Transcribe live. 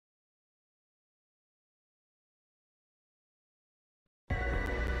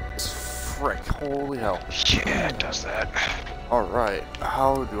frick, holy hell. Yeah, it does that. Alright,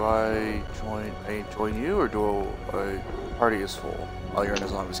 how do I join? I join you, or do I party is full? Oh, you're in a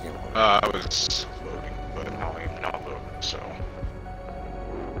zombies game. I was loading, but now I'm not loading, so.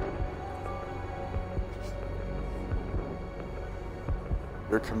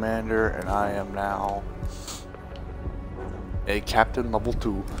 You're commander, and I am now a captain level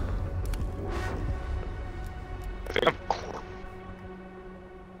 2. I think I'm core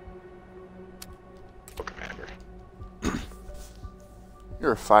commander.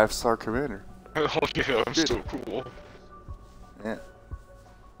 You're a 5-star commander. Oh yeah, I'm Dude. so cool. Yeah.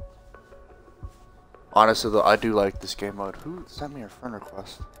 Honestly though, I do like this game mode. Who sent me a friend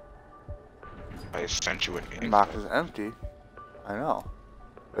request? I sent you an The box is empty. I know.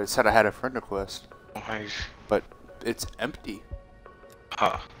 But it said I had a friend request. Why? But it's empty.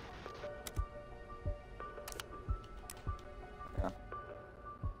 Huh. Yeah.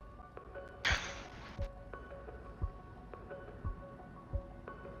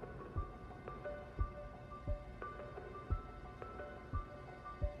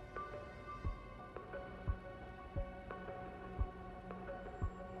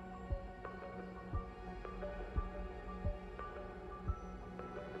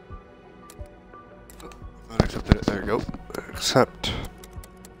 Accepted it. There you go. Accept.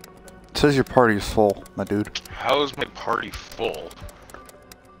 It says your party is full, my dude. How is my party full?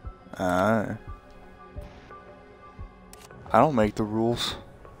 I don't make the rules.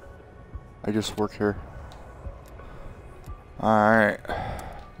 I just work here. Alright.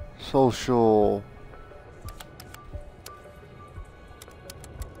 Social.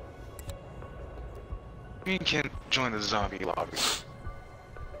 You can't join the zombie lobby.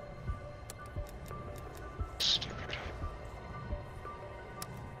 Stupid.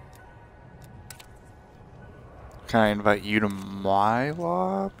 Can I invite you to my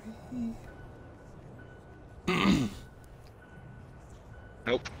lobby?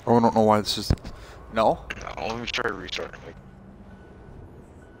 Nope. Oh, I don't know why this is. No? No, let me try restarting. Like,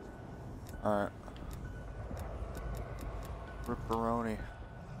 Alright. Ripperoni.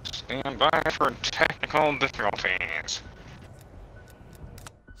 stand by for technical difficulties.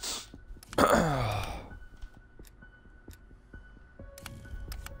 I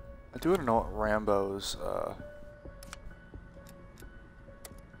do want to know what Rambo's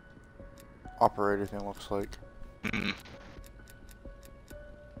operator thing looks like. Hmm.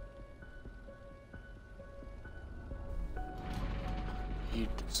 He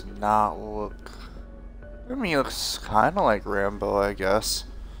does not look. I mean, he looks kind of like Rambo, I guess.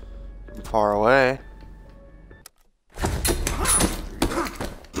 From far away.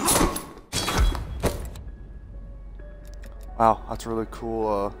 Wow, that's really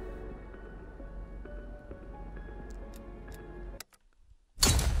cool.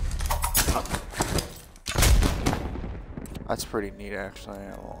 That's pretty neat, actually. I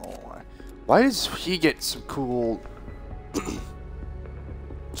don't know why. Why does he get some cool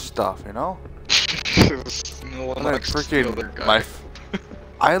stuff, you know? No one Like likes to steal their guy.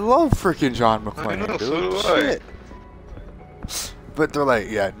 I love freaking John I McClane, know, dude. so do Shit. But they're like,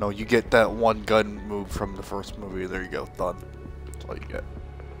 yeah, no, you get that one gun move from the first movie. There you go, done. That's all you get.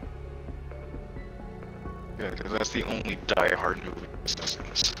 Yeah, because that's the only Die Hard movie that's in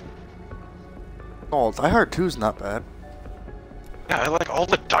this. Oh, Die Hard 2 is not bad. Yeah, I like all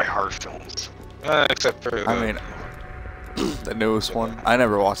the Die Hard films. Except for I mean, the newest one. I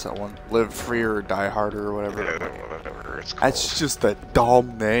never watched that one. Live Free or Die Harder or whatever. whatever it's called. That's just a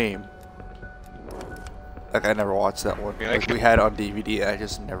dumb name. Like, I never watched that one. Yeah, Like, we had it on DVD, I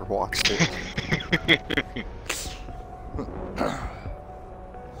just never watched it.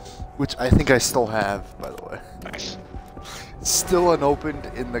 Which I think I still have, by the way. Nice. It's still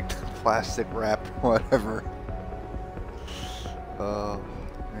unopened in the plastic wrap, whatever. Oh,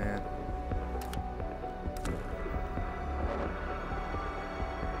 man.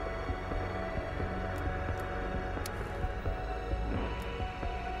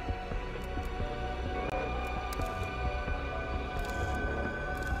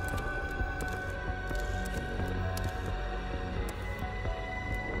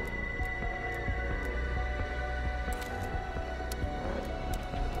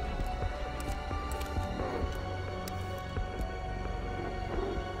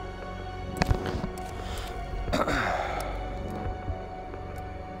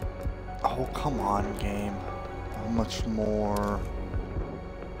 Oh, come on, game. How much more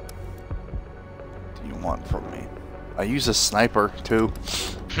do you want from me? I use a sniper, too.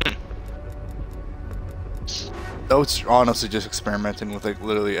 Though it's honestly just experimenting with, like,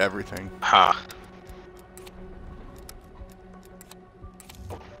 literally everything. Ha.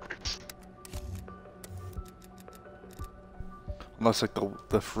 Unless like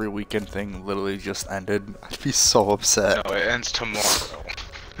the free weekend thing literally just ended, I'd be so upset. No, it ends tomorrow.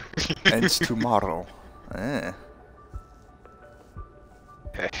 Ends tomorrow. Eh.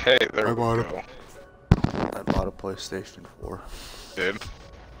 Hey, there we go. I bought a PlayStation 4. Did?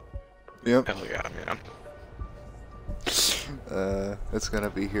 Yep. Hell yeah, man. It's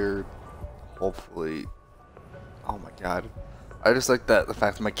gonna be here, hopefully. Oh my god. I just like the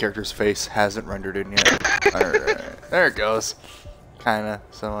fact that my character's face hasn't rendered in yet. Alright, there it goes. Kinda,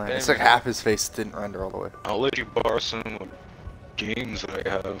 so it's like half his face didn't render all the way. I'll let you borrow some games that I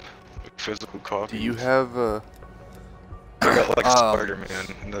have, like physical copies. Do you have I got like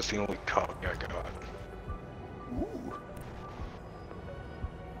Spider-Man, and that's the only copy I got. Ooh.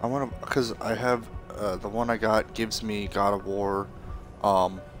 I wanna, cause I have the one I got gives me God of War.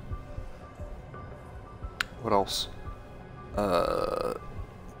 What else?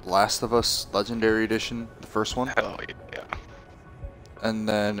 Last of Us Legendary Edition, the first one. Hell yeah. And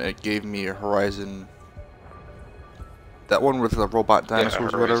then it gave me a Horizon. That one with the robot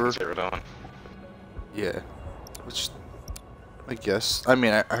dinosaurs or whatever. Zero Dawn. Yeah. Which, I guess. I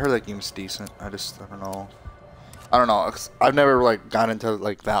mean, I heard that game's decent. I don't know. I don't know. I've never like got into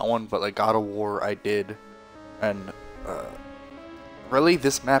like that one, but like God of War I did. And really,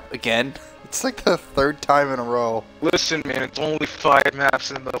 this map again? It's like the third time in a row. Listen, man, it's only 5 maps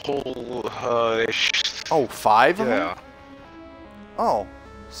in the whole. Oh, 5 of them? Yeah. Oh,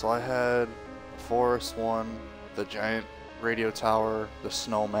 so I had the forest one, the giant radio tower, the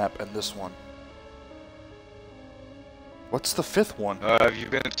snow map, and this one. What's the 5th one? Have you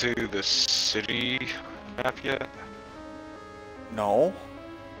been to the city map yet? No.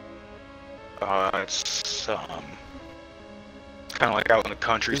 It's kind of like out in the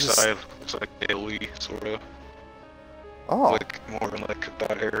countryside. It's like Italy, sort of. Oh. Like more in like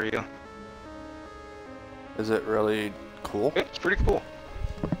that area. Is it really cool? Yeah, it's pretty cool.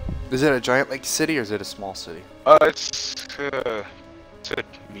 Is it a giant like city or is it a small city? It's a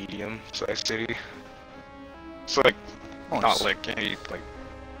medium-sized city. It's like not like any like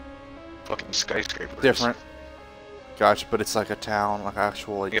fucking skyscrapers. Different. Gotcha, but it's like a town, like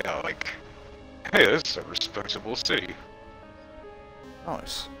actual. Like... Yeah, like hey, this is a respectable city.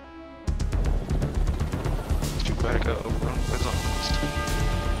 Nice. Too bad I got overrun by zombies.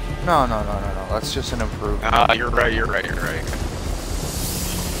 No. That's just an improvement. Ah, you're right.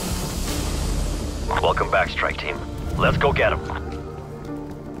 Welcome back, strike team. Let's go get him.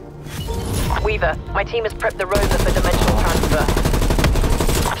 Weaver, my team has prepped the rover for dimensional transfer.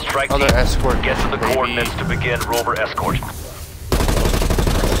 Strike team, escort, get to the baby. coordinates to begin rover escort.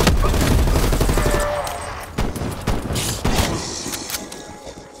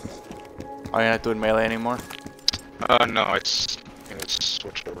 Oh, you're not doing melee anymore? No, it's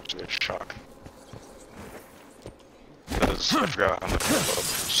switched over to the shock. Because I forgot how much I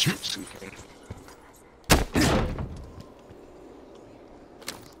love shooting.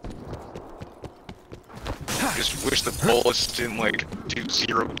 I just wish the bullets didn't like do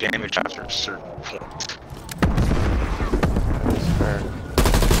 0 damage after a certain point. That's fair.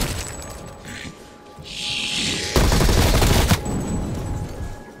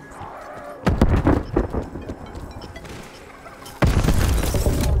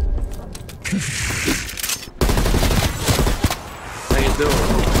 How you doing?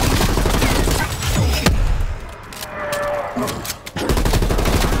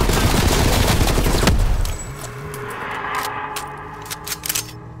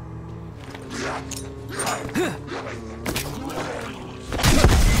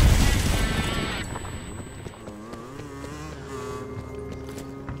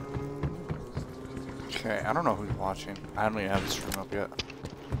 Okay, I don't know who's watching. I don't even have the stream up yet.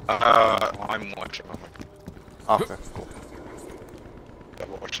 I'm watching. Okay, cool.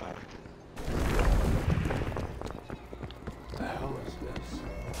 Gotta watch that. What the hell is this?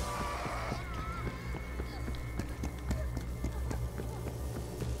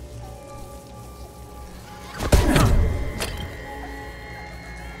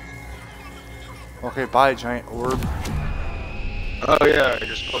 Okay, bye, giant orb. Oh yeah,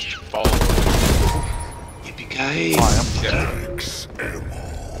 you're supposed to follow. Yippee-ki-yay!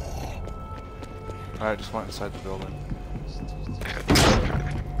 I just went inside the building.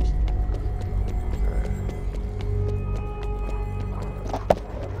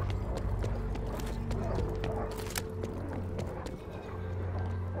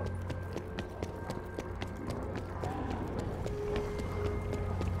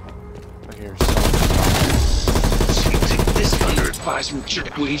 I hear something. Take this under advisement,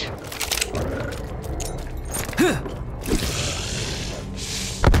 jerkweed.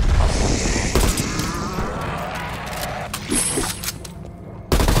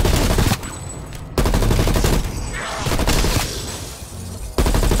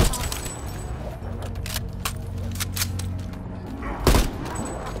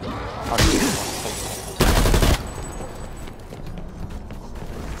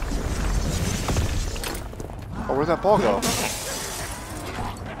 that ball go?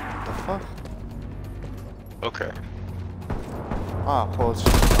 The fuck? Okay. Ah, close.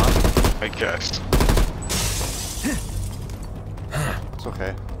 I guess. It's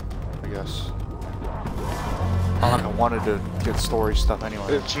okay. I guess. Not like I wanted to get story stuff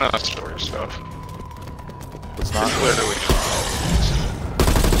anyway. It's not story stuff. It's not. It's literally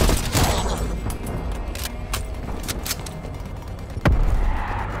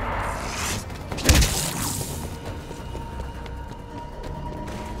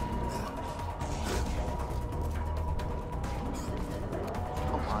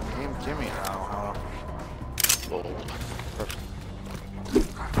Come on, give me it now. old.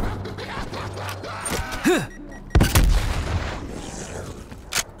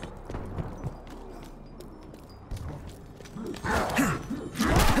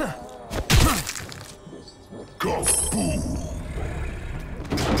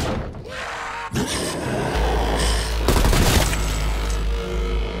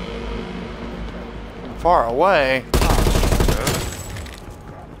 Far away.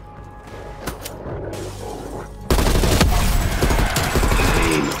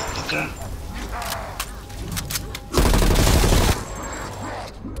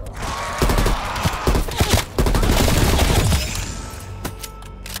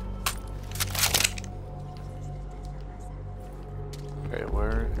 Okay,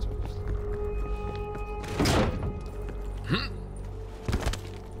 where is it?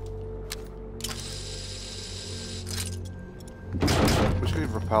 Wish we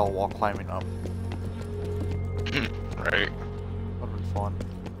could rappel while climbing up. Right. Would've been fun.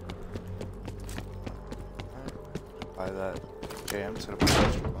 Buy that. Okay, I'm just gonna put the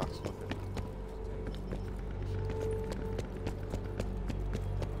extra box with it.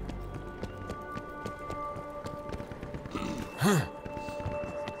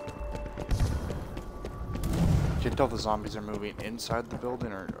 Can't tell if the zombies are moving inside the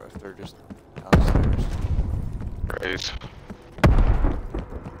building or if they're just downstairs. Right.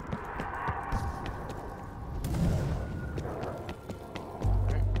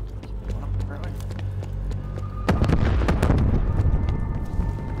 Alright, keep going up apparently.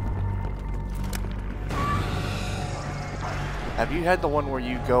 Have you had the one where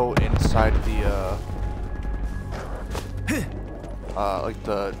you go inside the like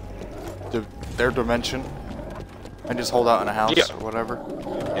their dimension and just hold out in a house Yeah. or whatever?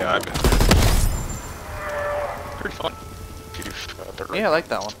 Yeah, I've been. Pretty fun. If you've, the right- Yeah, I like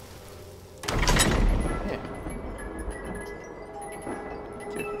that one. Yeah.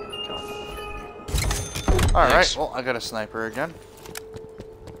 Alright, Thanks. well, I got a sniper again.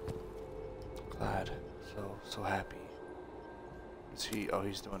 Glad. So happy. Is he? Oh,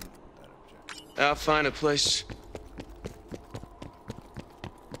 he's doing that objective. I'll find a place.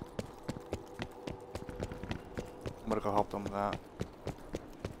 I'm gonna go help them with that.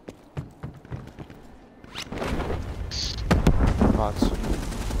 Thoughts?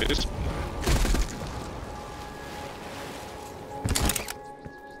 It is.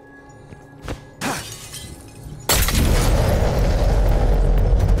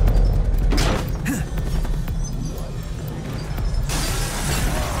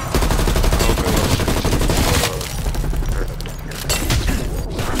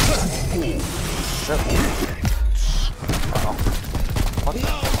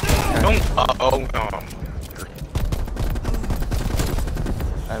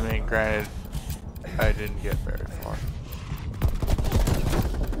 I mean, granted, I didn't get very far.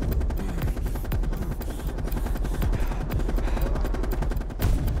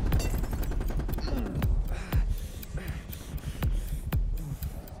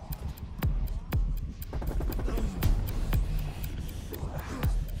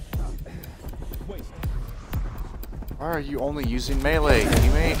 Why are you only using melee,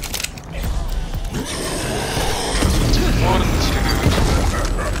 teammate?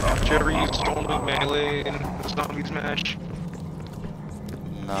 Jerry used only melee in Zombie Smash.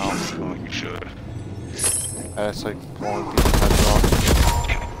 No. Oh, you should. That's like blowing people's heads off.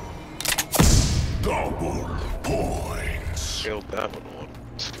 Double points. Killed that one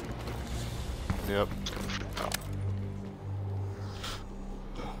once. Yep. It's gonna freak out.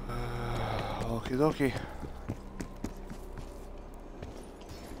 Okie dokie.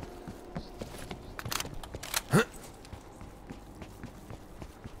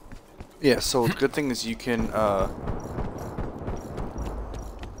 Yeah, so the good thing is you can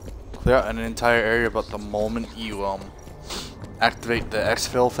clear out an entire area, but the moment you activate the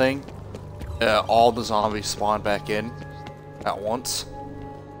exfil thing, all the zombies spawn back in at once.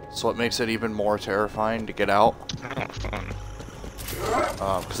 So it makes it even more terrifying to get out. Oh, fun.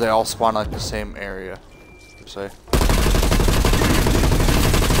 Because they all spawn like the same area, per se.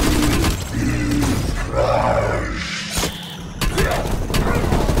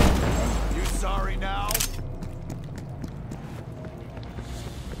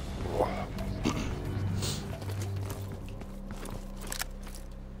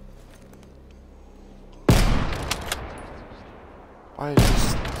 Why is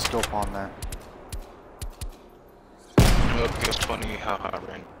this scope on there? Look, it's funny how I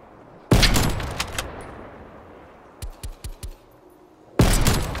ran.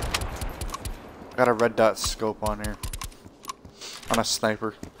 Got a red dot scope on here. On a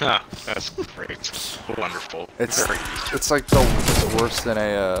sniper. Ah, that's great. Wonderful. It's Very easy. it's like it's worse than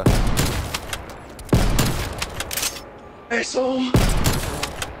a Asshole!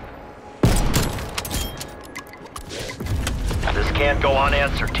 This can't go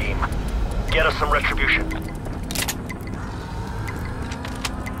unanswered, team. Get us some retribution.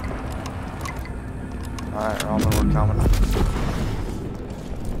 Alright, Roman, we're coming.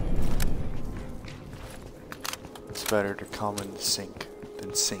 It's better to come in the sink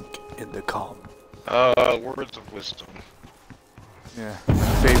than sink in the calm. Words of wisdom. Yeah.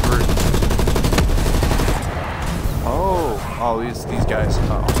 Favorite. Oh, these guys.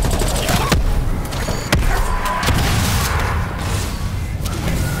 Oh.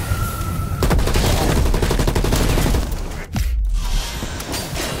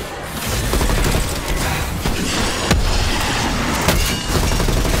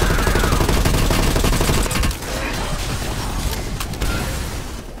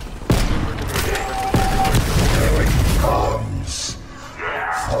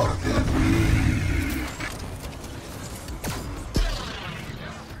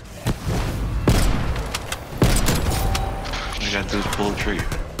 You got to pull the trigger.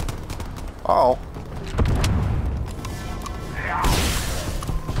 Oh.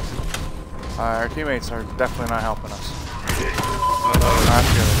 Our teammates are definitely not helping us. Not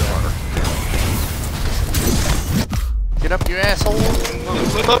good. Get up, you asshole!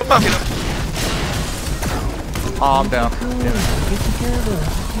 Oh, I'm down.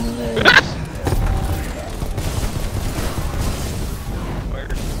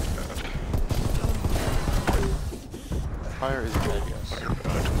 Fire is dead, yes.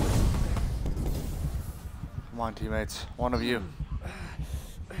 Come on, teammates. One of you.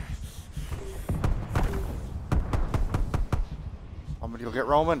 Somebody will get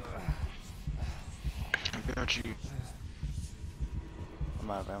Roman. I got you.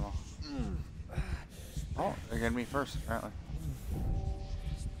 I'm out of ammo. Oh, they're getting me first, apparently.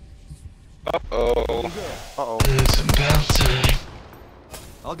 Uh-oh. Uh-oh. It's about time.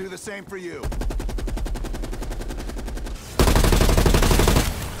 I'll do the same for you.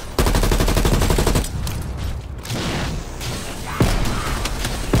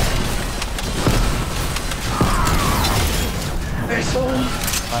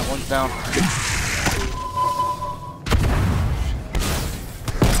 Alright, one's down.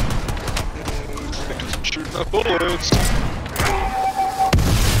 Shooting the bullets.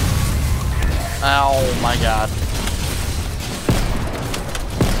 Ow, my god.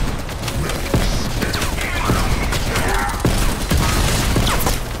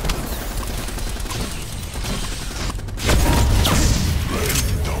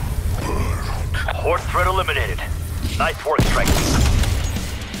 Horde threat eliminated. Nice work, strike team.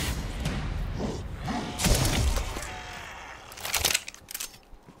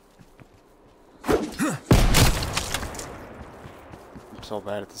 I'm so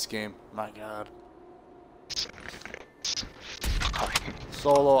bad at this game. My god.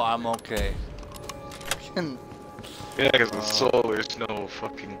 Solo, I'm okay. Yeah, because in solo there's no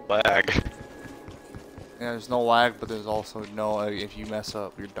fucking lag. Yeah, there's no lag, but there's also no, if you mess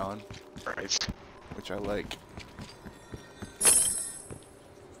up, you're done. Right. Which I like.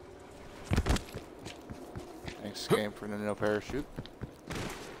 Thanks, game, for the no parachute.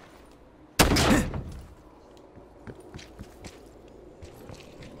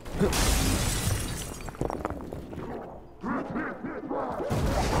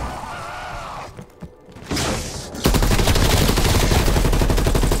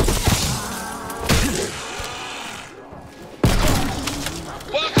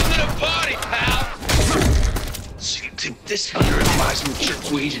 Welcome to the party, pal! So you take this under advisement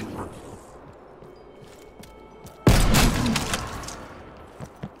jerkweed?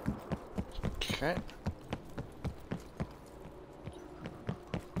 Okay.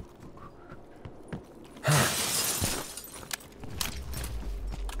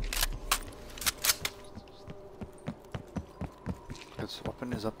 This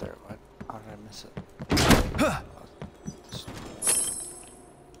weapon is up there. How did I miss it?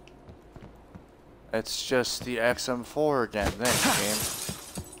 It's just the XM4 again. Thanks, game.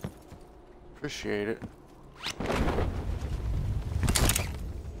 Appreciate it.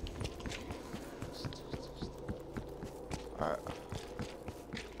 Alright.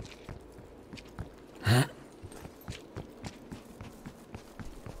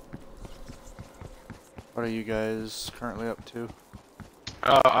 What are you guys currently up to?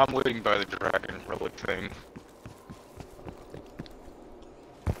 I'm waiting by the dragon relic thing.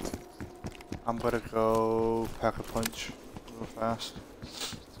 I'm gonna go pack a punch real fast.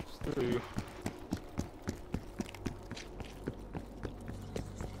 Ooh.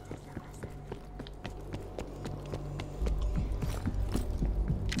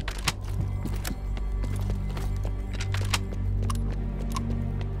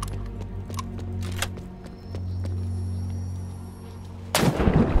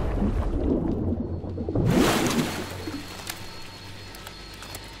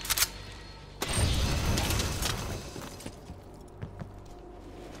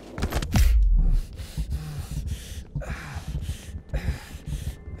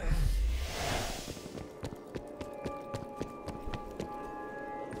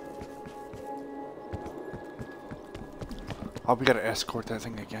 Oh, we gotta escort that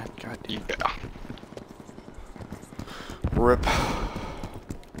thing again. God damn. Yeah. Rip.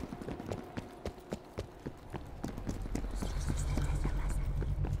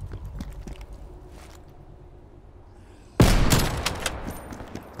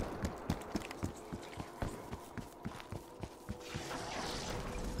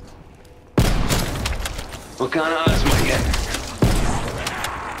 What kind of odds am I getting?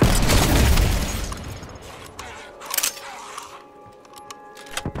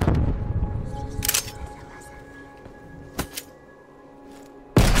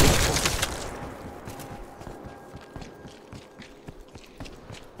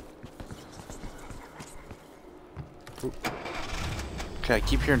 Okay, I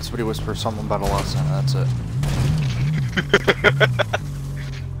keep hearing somebody whisper something about a lesson, and that's it.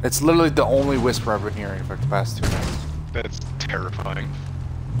 It's literally the only whisper I've been hearing for the past 2 minutes. That's terrifying.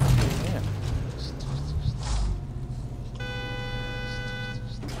 Damn.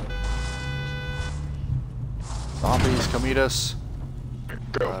 Zombies, come eat us.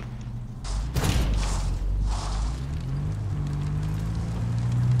 Go. God.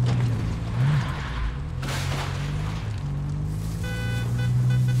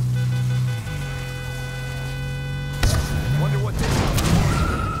 Wonder what they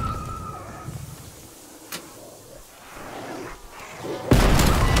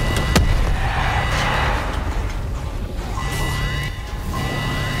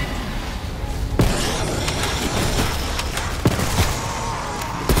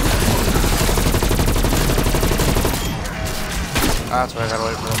That's why I gotta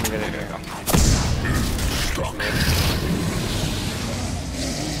wait for them to get in here.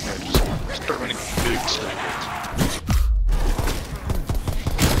 Just start running big circles.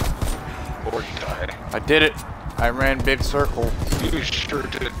 Or you die. I did it. I ran big circle. You sure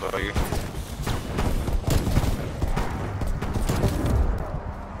did, buddy.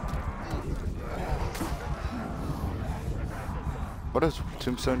 What does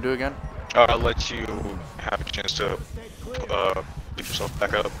Tombstone do again? I'll let you have a chance to pick yourself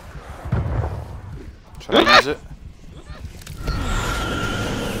back up. Should I use it?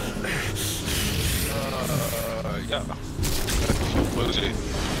 Yeah. If you close it,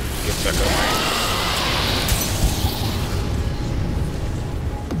 get back up.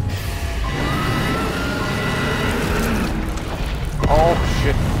 Oh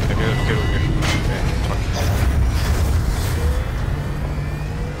shit. Get over here.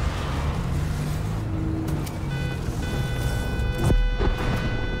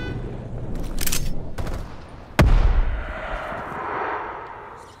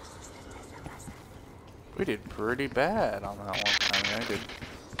 We did pretty bad on that one. I mean, I did.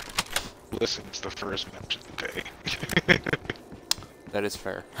 Listen, it's the first match of the day. That is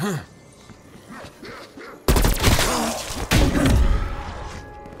fair.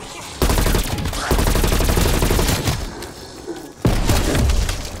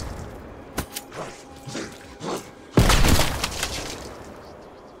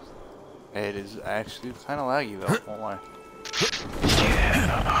 It is actually kind of laggy though, won't lie.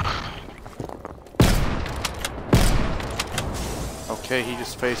 Okay, he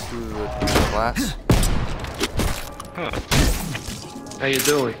just faced through the glass. Huh. How you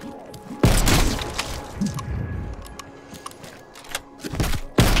doing?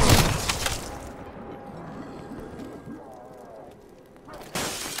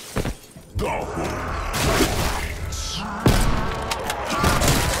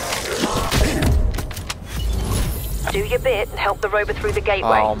 Do your bit and help the rover through the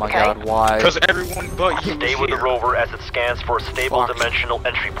gateway. Oh my okay? god, why? Because everyone but you Stay is with the here. rover as it scans for a stable Fuck. dimensional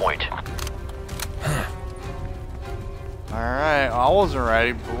entry point. Alright, I wasn't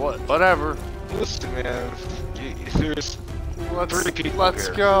ready, but whatever. Listen, man. There's three people Let's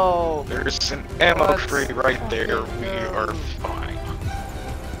here. go. There's an ammo Let's crate right there. fucking We go. are fine.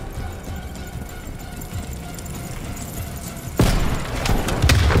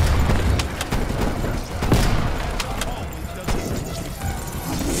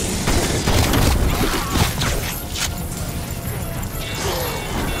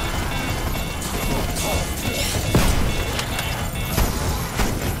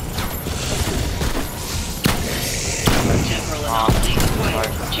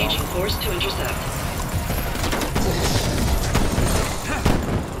 Acquired. Changing course to intercept.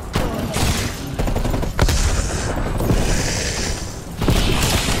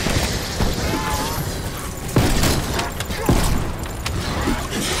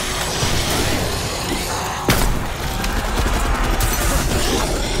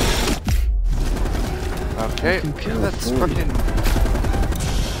 Okay, that's fucking.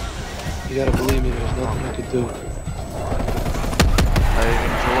 You gotta believe me, there's nothing I could do. I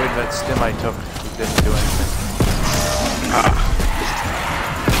enjoyed that stim I took. It didn't do anything.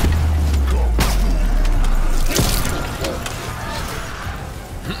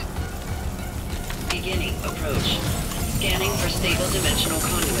 Beginning approach. Scanning for stable dimensional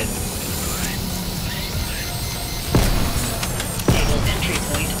conduit. Stable entry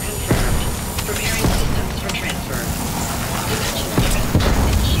point confirmed. Preparing systems for transfer. Dimensional transfer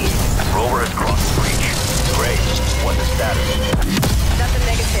initiated. Rover has crossed the breach. Great. What's the status? That's a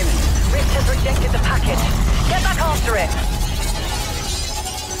negative. Rift has rejected the package. Get back after it.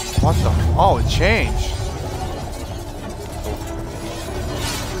 What the? Oh, it changed.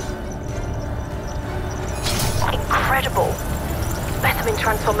 Incredible. Specimen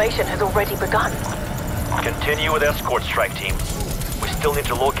transformation has already begun. Continue with escort strike team. We still need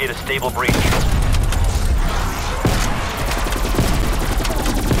to locate a stable breach.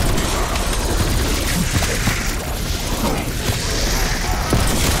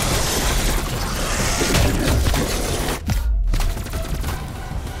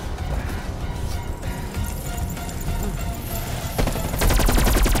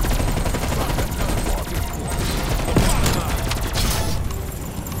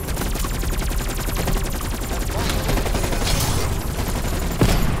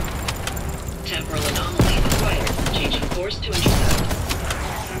 Temporal anomaly acquired. Changing course to intercept.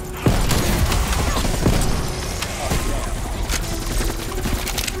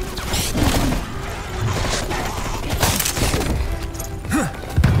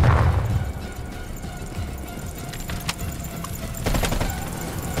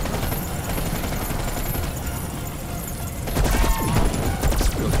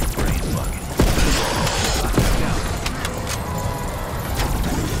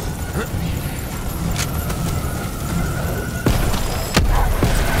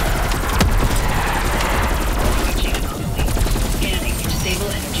 Reaching anomaly. Scanning for stable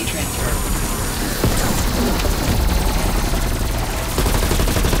energy transfer.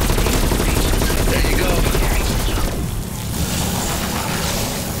 There you go.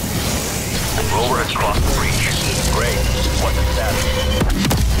 Rover has crossed the breach. Great. What's the status?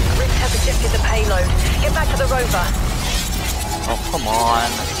 Rift has ejected the payload. Get back to the rover. Oh, come on.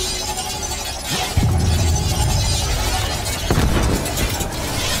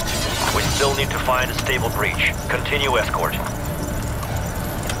 We still need to find a stable breach. Continue escort.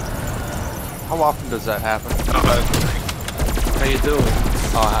 How often does that happen? How you doing?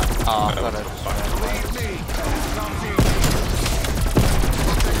 I thought I just Rex.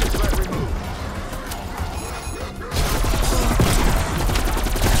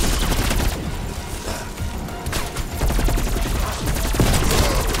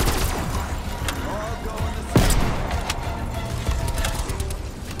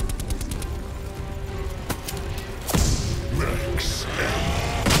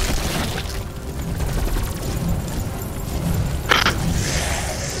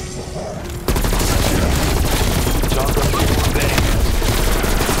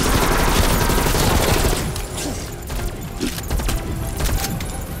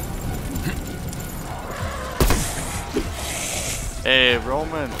 Hey,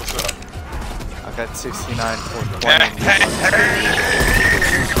 Roman. What's up? I got 69 for 20.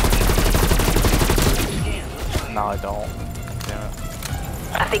 No, I don't. Damn it.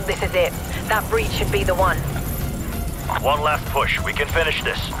 I think this is it. That breach should be the one. One last push. We can finish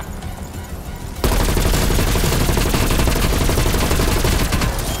this.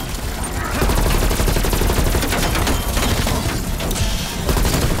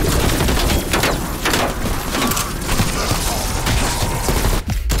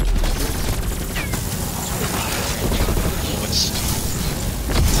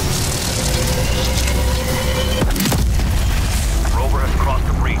 Rover has crossed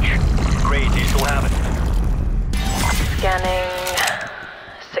the breach. Great. Do you still have it? Scanning.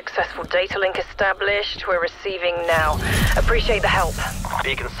 Successful data link established. We're receiving now. Appreciate the help.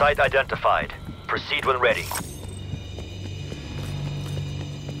 Beacon site identified. Proceed when ready.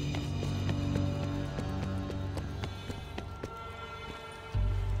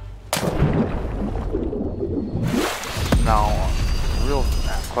 Now, the real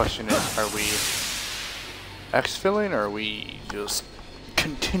question is, are we exfilling or are we just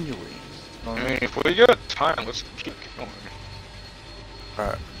continually. I mean, if we got time, let's keep going.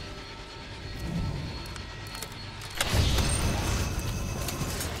 Alright.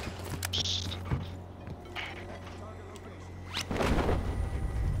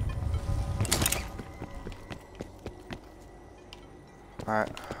 Alright.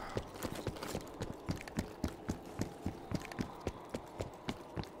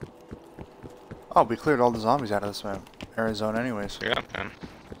 Oh, we cleared all the zombies out of this map. Arizona anyways. Yeah, man.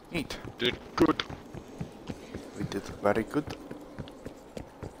 Neat. Did good. We did very good.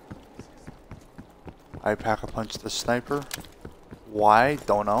 I pack-a-punch the sniper. Why?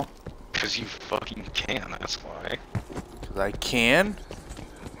 Don't know. Because you fucking can, that's why. Because I can.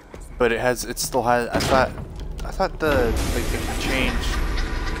 But it still has, I thought the, like, it could change.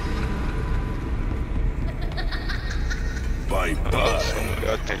 Bye bye. Someone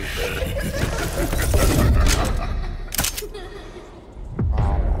got teddy bear.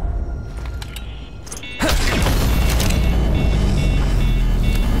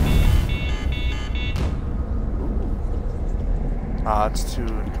 It's 2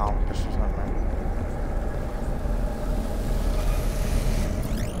 in competition, right?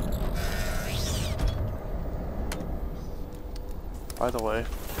 By the way,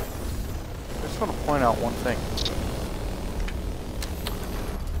 I just want to point out one thing.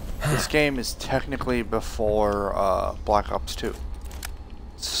 This game is technically before Black Ops 2.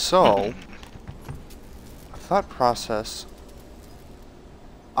 So, a thought process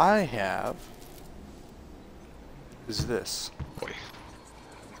I have is this. Boy.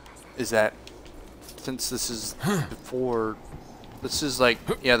 Is that since this is before, this is like,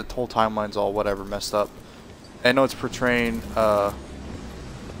 yeah, the whole timeline's all whatever messed up. I know it's portraying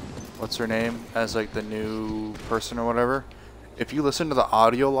what's her name as like the new person or whatever. If you listen to the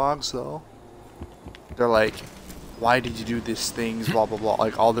audio logs though, they're like, why did you do these things, blah blah blah,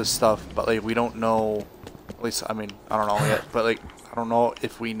 like all this stuff, but like we don't know, at least I mean I don't know yet, but like I don't know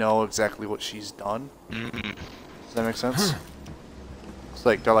if we know exactly what she's done. Does that make sense? It's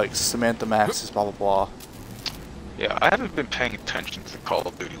like they're like Samantha Max is blah blah blah. Yeah, I haven't been paying attention to Call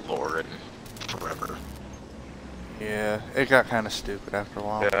of Duty lore in forever. Yeah, it got kind of stupid after a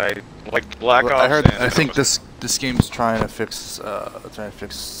while. Yeah, I like Black Ops. I think this game's trying to fix it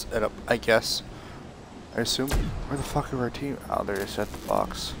up. I guess. I assume. Where the fuck are our team? Oh, there is at the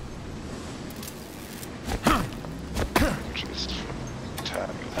box. Just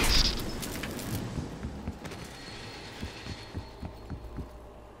tabbing this.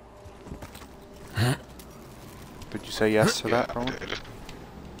 Did you say yes to Yeah, that, bro? I did.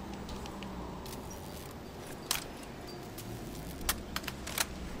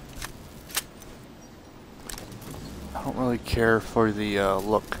 I don't really care for the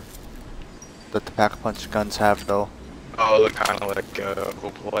look that the pack-a-punch guns have, though. Oh, they're kind of like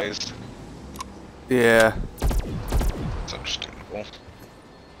opalized. Yeah. It's understandable.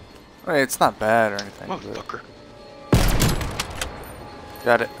 I mean, it's not bad or anything. But Motherfucker.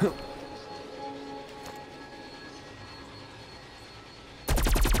 got it.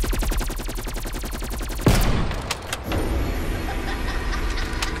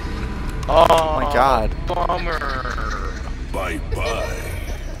 Oh my God. Bummer. Bye bye.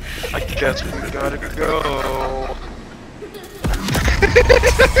 I guess we gotta go.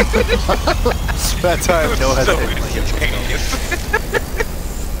 That time, no So hesitation. instantaneous.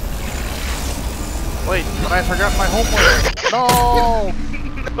 Wait, but I forgot my homework. No!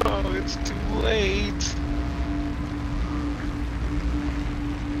 No, it's too late.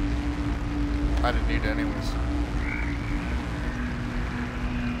 I didn't need it anyways.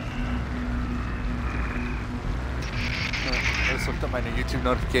 I just looked at my new YouTube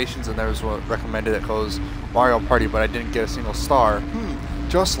notifications and there was what recommended that goes Mario Party, but I didn't get a single star.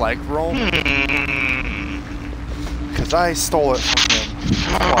 Just like Roman. Because I stole it from him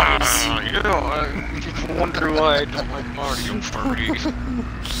twice. You know, I wonder why I don't like Mario Party.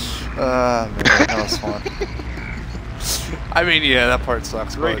 Man, that was fun. I mean, yeah, that part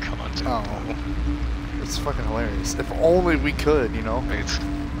sucks. Great but, content. oh, it's fucking hilarious. If only we could, you know. It's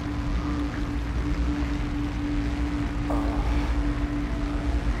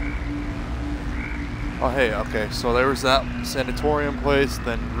Oh, hey, okay, so there was that sanatorium place,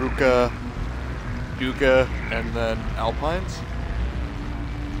 then Ruka, Duca, and then Alpines.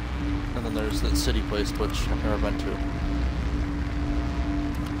 And then there's that city place, which I've never been to.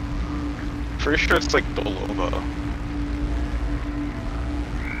 pretty sure it's like Belova.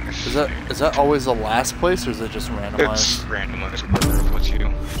 Is that always the last place, or is it just randomized? It's randomized, whatever it puts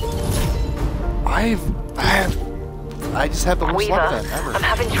you. I just have the worst Weaver, luck then, ever. I'm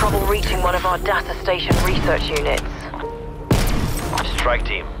having trouble reaching one of our data station research units. Just Strike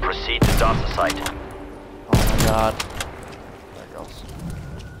team, proceed to DOS the site. Oh my god. There it goes.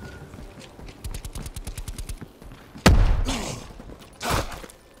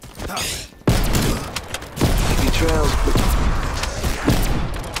 He trails.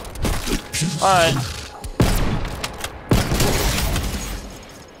 Alright.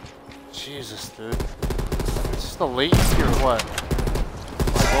 Jesus, dude. It's just the latency or what?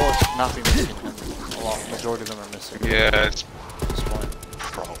 My goal is to not be missing him. Well, the majority of them are missing. Yeah, it's At this point.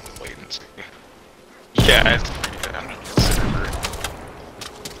 probably latency. Yeah, it's pretty bad on the server.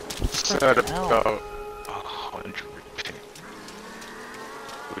 It's at about 100 ping.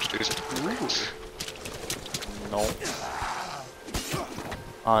 Which isn't great. No.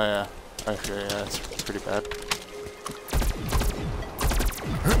 Oh yeah. Actually, yeah, it's pretty bad.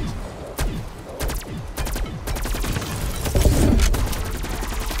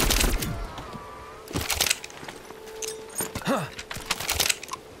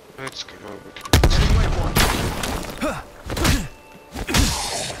 Let's go.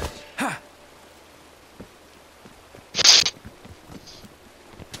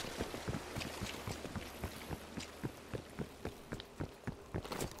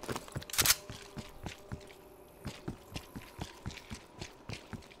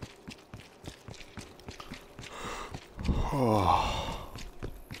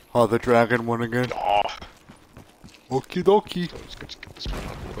 Oh, the dragon one again. Aw. Okie dokie. Let's get this one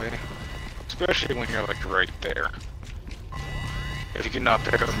out of the way. Especially when you're like right there. If you cannot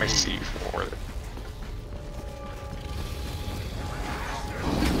pick up my C4.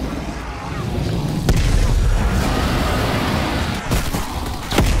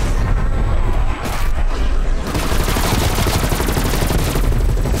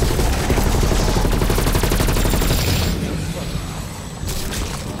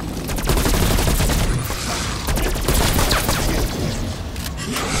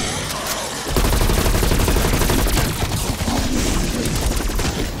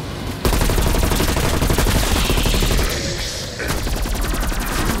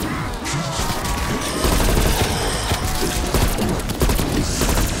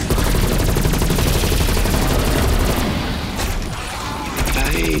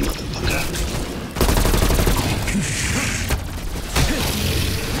 Hey, motherfucker.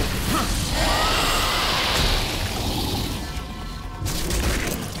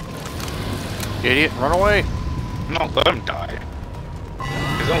 Idiot, run away! No, let him die.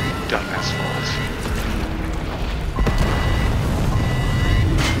 His own dumbass fault.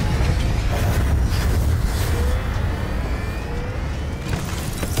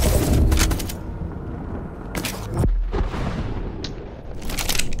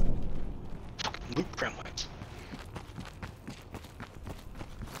 Loot gremlins.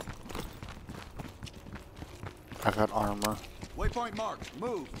 I got armor. Waypoint marked.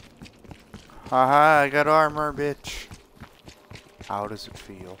 Move. Haha, I got armor, bitch. How does it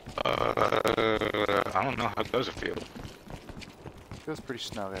feel? I don't know. How does it feel? Feels pretty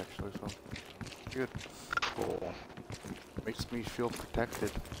snug actually, so good. Cool. Makes me feel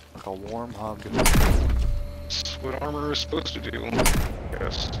protected, like a warm hug. That's what armor is supposed to do.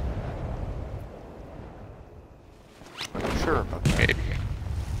 Yes. I'm sure about that. Maybe.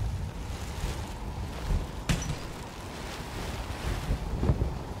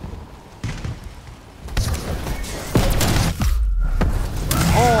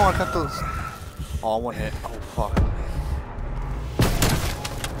 Oh, I got those. Oh, one hit. Oh, fuck.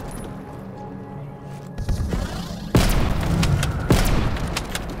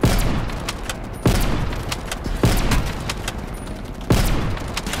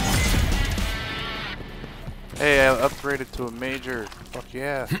 Hey, I upgraded to a major. Fuck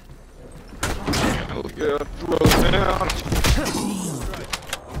yeah. Hell yeah, throw it down.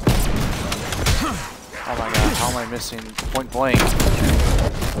 Oh my god, how am I missing point blank?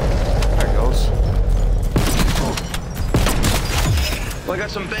 There it goes. Well, I got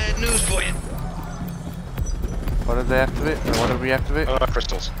some bad news for you. What did they activate? Or what did we activate?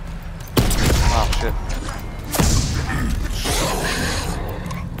 Crystals. Oh shit.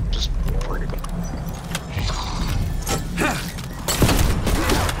 Just break them.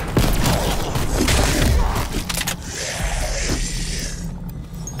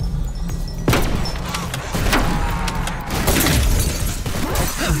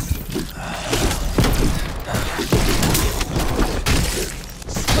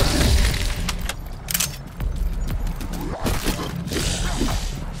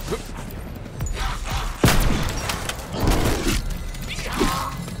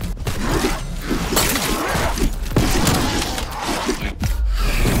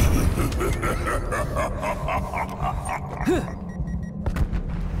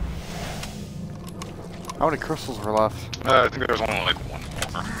 How many crystals were left? I think there's only like one more.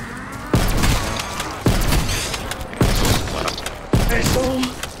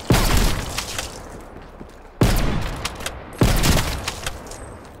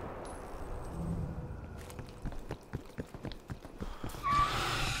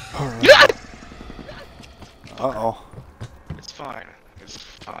 Alright. Uh-oh. It's fine. It's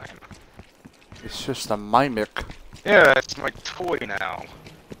fine. It's just a mimic. Yeah, it's my toy now.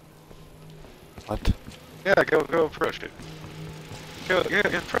 What? Yeah, go approach it. Go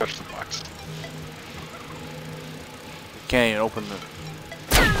approach the box. Can't even open the...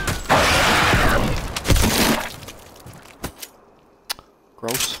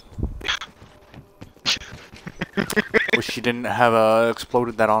 Gross. Wish she didn't have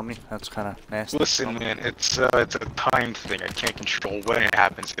exploded that on me. That's kind of nasty. Listen, man, it's a time thing. I can't control when it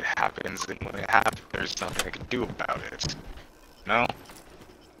happens, and when it happens, there's nothing I can do about it. No?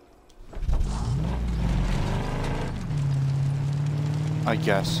 I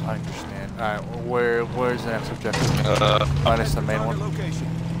guess, I understand. Alright, where's the next objective? Minus the main one. Location.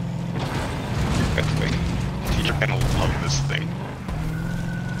 That thing. Teacher gonna love this thing.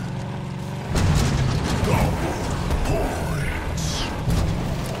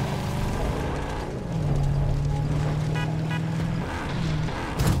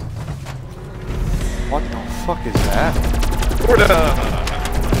 What the fuck is that? Order!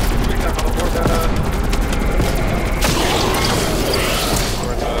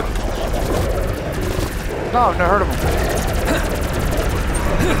 No, I've never heard of him.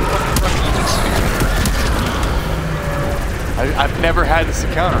 I've never had this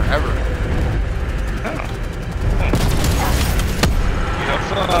encounter, ever. Have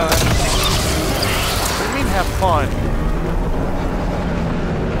fun. What do you mean have fun?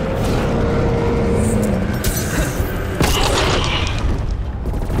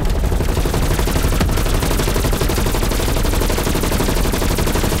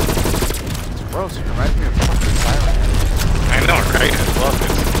 It's gross, it reminds me of fucking Siren. I know, right? I love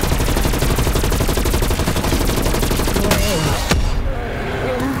it.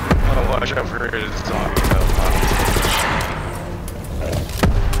 Oh, watch out for his zombie though.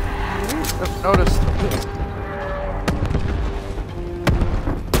 Just noticed.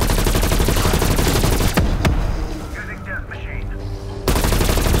 Using death machine.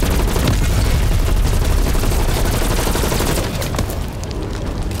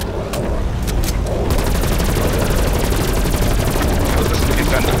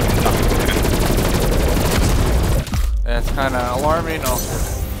 That's kind of alarming. Oh.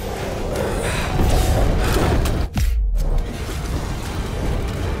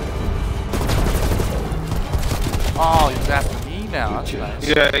 Oh, he's after me now. That's nice.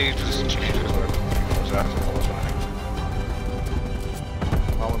 Yeah, he just changed his weapon. He was after the whole time.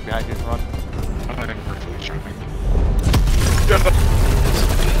 I went behind you and run. I'm not even briefly jumping.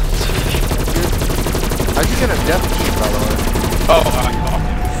 How'd you get a death machine, by the way? Oh,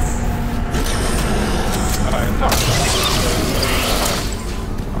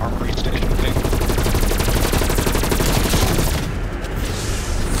 armory station thing.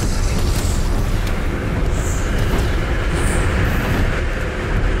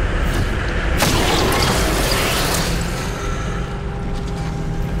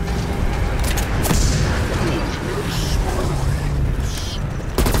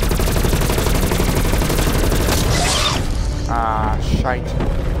 Ah, shite.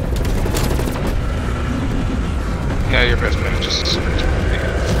 Yeah, your best bet is just switch.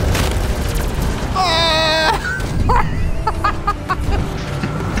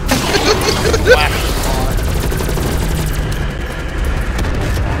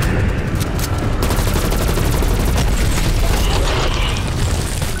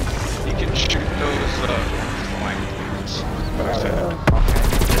 You can shoot those flying things. But I said,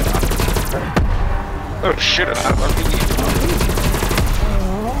 oh shit! I love the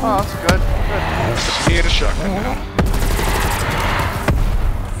Oh, that's good. Good. just me and a shotgun now.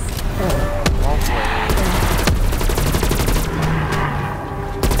 Well played.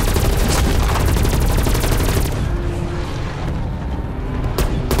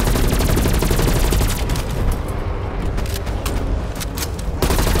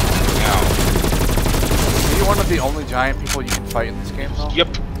 Now, Are you one of the only giant people you can fight in this game, though? yep.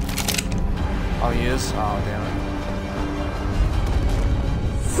 Oh, he is? Oh, damn it.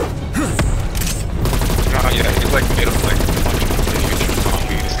 Oh yeah, he's like made of like a bunch of huge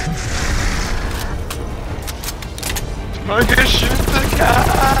zombies. I'm gonna shoot the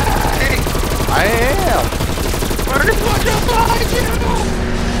guy! I am! Marty, watch out behind you!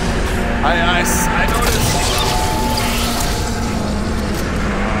 I noticed.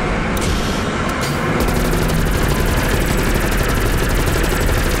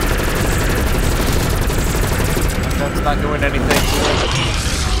 doing anything.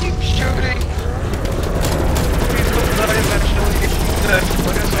 Keep shooting. Please don't die eventually.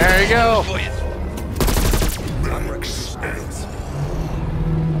 There you go. For you.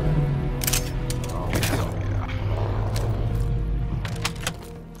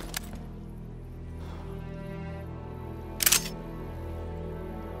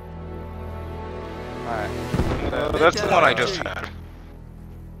 Alright. That's the one I just had.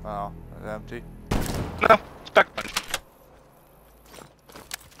 Oh, it's empty. No, it's back punch.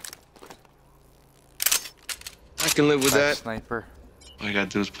 I can live with Pack that. sniper. All you gotta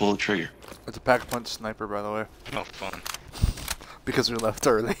do is pull the trigger. It's a pack punch sniper, by the way. No fun. Because we left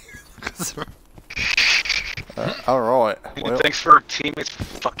early. Alright. Well, Thanks for our teammates for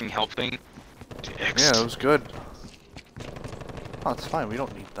fucking helping. Dicks. yeah, it was good. Oh, it's fine. We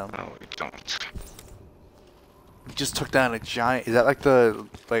don't need them. No, we don't. We just took down a giant. Is that like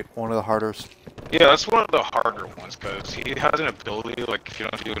one of the hardest? Yeah, that's one of the harder ones, because he has an ability, like, if you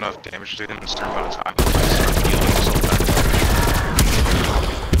don't do enough damage to him in a certain amount of time, he'll just start healing himself back.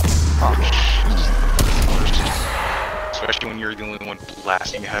 Especially when you're the only one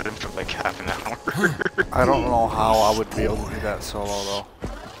blasting at him for like half an hour. I don't know how I would be able to do that solo, though.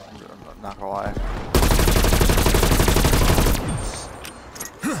 I'm not gonna lie.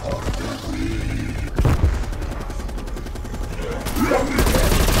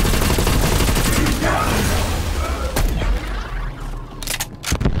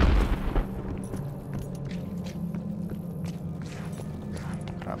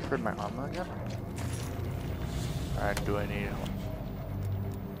 Can I upgrade my armor again? Alright, do I need one?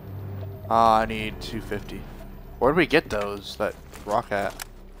 I need 250. Where do we get those? That rock at?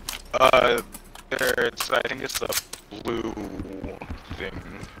 I think it's the blue thing.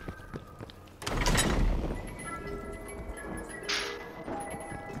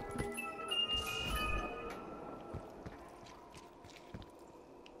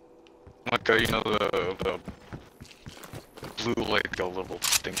 Like, you know, the blue, like, the little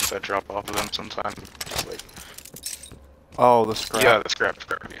things that drop off of them sometimes. Just like, Oh, the scrap. yeah, the scrap,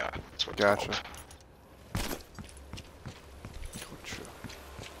 yeah. That's what it's Gotcha. called.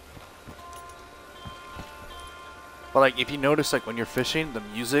 But like, if you notice, like when you're fishing, the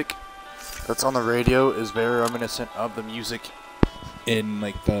music that's on the radio is very reminiscent of the music in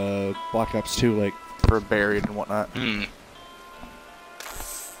like the Black Ops 2, like for buried and whatnot. Hmm.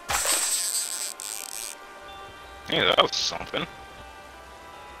 Yeah, that was something.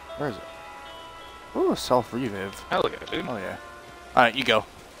 Where is it? Ooh, self-revive. Hell yeah, dude. Oh yeah. Alright, you go.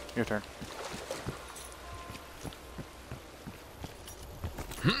 Your turn.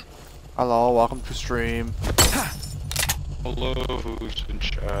 Hello, welcome to stream. Hello, who's in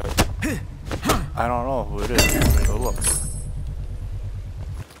chat? I don't know who it is. Let me go look.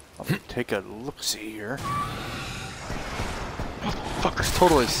 Let me take a look-see here. It's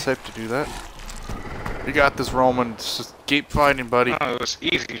totally safe to do that. You got this, Roman. Just keep fighting, buddy. No, it was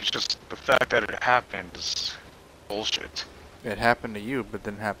easy. It's just the fact that it happened is bullshit. It happened to you, but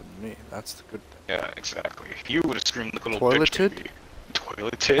didn't happen to me. That's the good thing. Yeah, exactly. If you would have screamed like a little Toileted? bitch,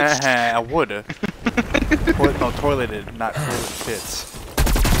 toilet tits. I woulda. No, toileted, not toilet tits.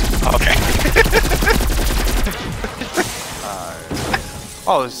 Okay.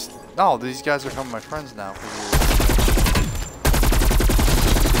 Oh, these guys are becoming my friends now.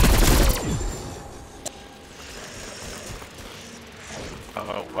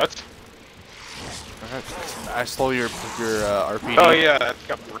 What? I stole your RPG. Oh yeah, it's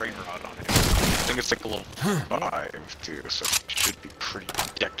got brain rot on it. I think it's like a level 5 too, so it should be pretty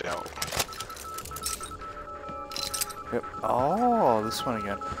decked out. Yep. Oh, this one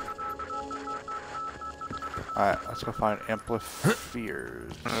again. Alright, let's go find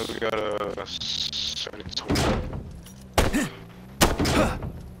amplifiers. We got a second tool.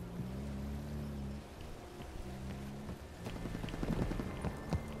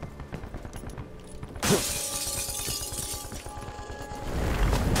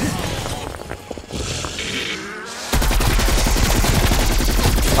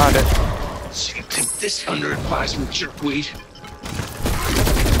 Found it. So you take this under advisement, jerkweed.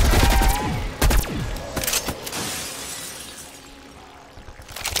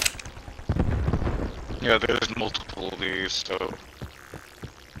 Yeah, there's multiple of these, so...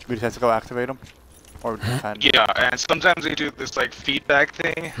 We just have to go activate them? Or defend? Yeah, and sometimes they do this, like, feedback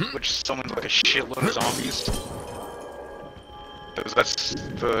thing, which summons, like, a shitload of zombies. Because that's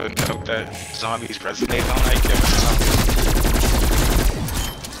the note that zombies resonate on, I guess.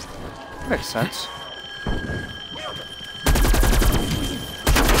 Makes sense.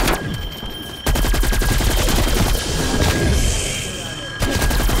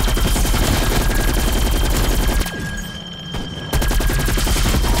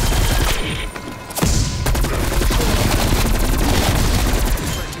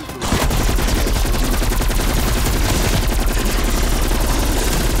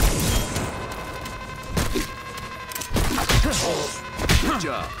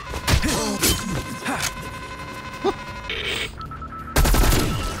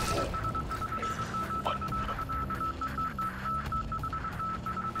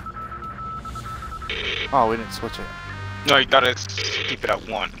 Oh, we didn't switch it. No, you gotta keep it at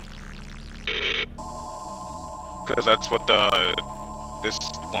 1. Because that's what this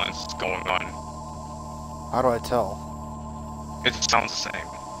one's going on. How do I tell? It sounds the same.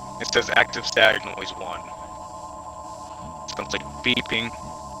 It says active static noise 1. Sounds like beeping.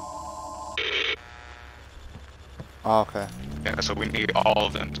 Oh, okay. Yeah, so we need all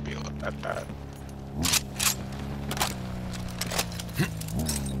of them to be at that.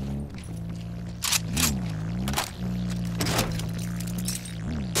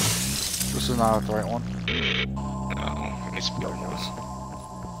 This is not the right one. No, it needs to be almost.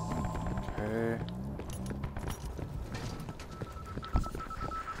 Okay.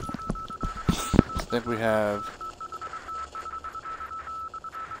 I think we have.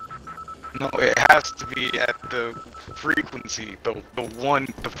 No, it has to be at the frequency, the one.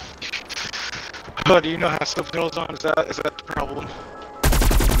 Oh, do you know how subtitles on? Is that the problem?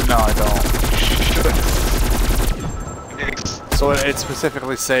 No, I don't. Next. So it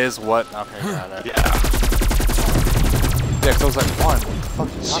specifically says what? Okay, got it. Yeah. Yeah, 'cause I was like, 1. What the fuck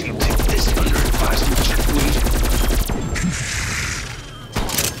are you So talking you about? take this under advisement, jerkweed.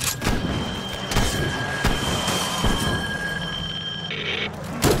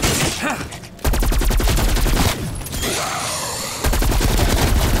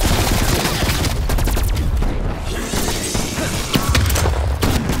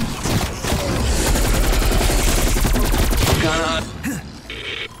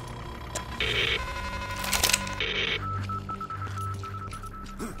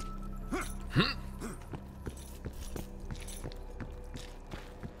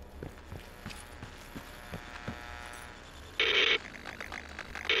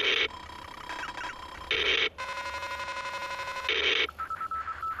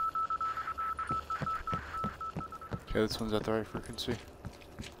 Okay, this one's at the right frequency.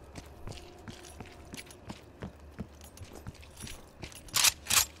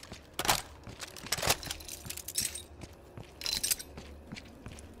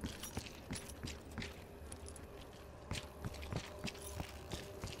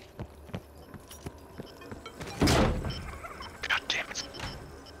 God damn it.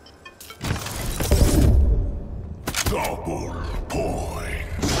 Double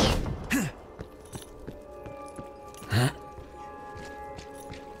points.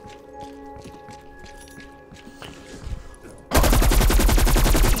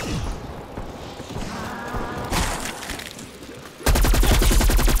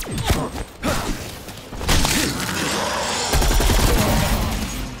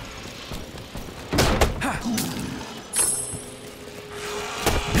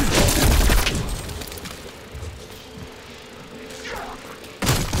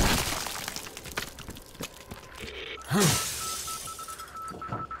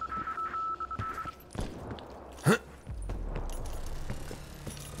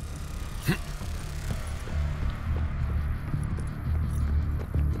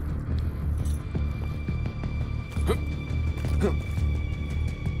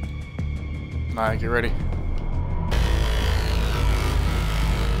 Alright, get ready.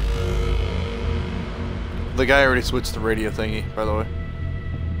 The guy already switched the radio thingy, by the way.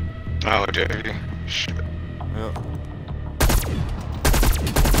 Oh, dude. Shit. Yep.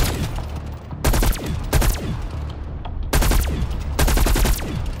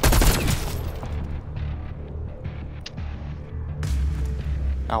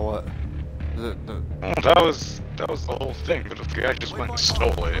 Now what? Is it the... Well, that was the whole thing, but the guy just went and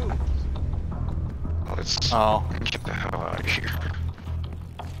stole it. Let's get the hell out of here.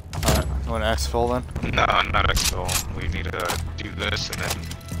 Alright, you want to exfil then? No, not exfil. We need to do this and then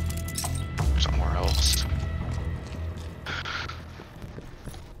somewhere else.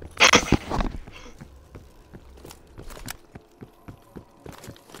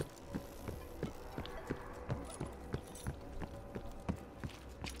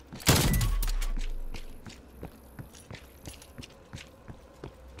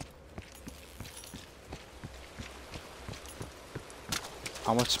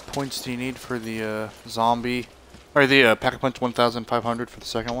 How much points do you need for the zombie, or the Pack-a-Punch 1,500 for the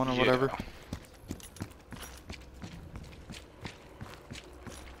second one or whatever?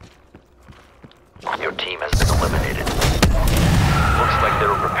 Your team has been eliminated. Looks like they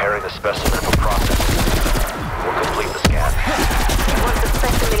were preparing the specimen for processing. We'll complete the scan. Once the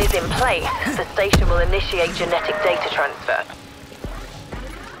specimen is in place, the station will initiate genetic data transfer.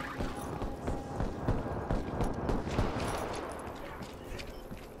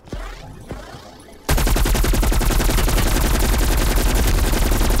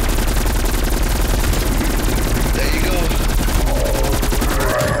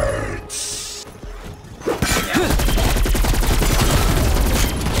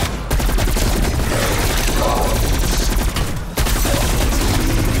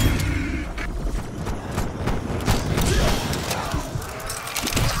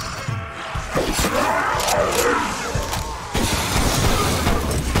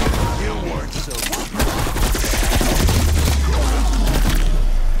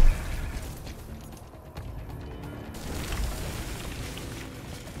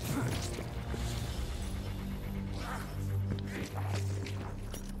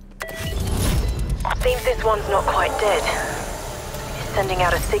 This one's not quite dead. It's sending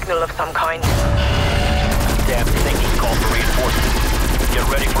out a signal of some kind. Damn thing, he's called for reinforcements. Get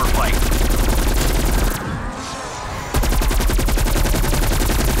ready for a fight.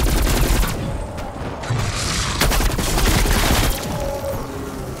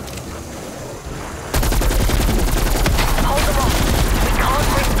 Hold them off. We can't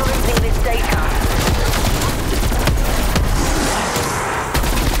risk losing this data.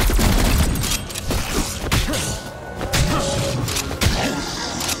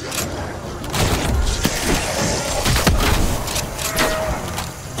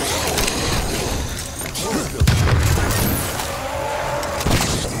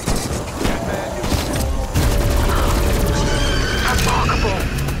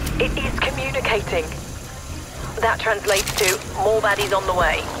 It is communicating. That translates to more baddies on the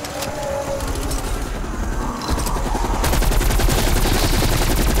way.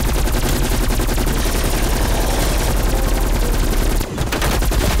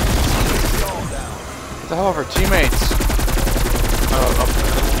 What the hell are our teammates?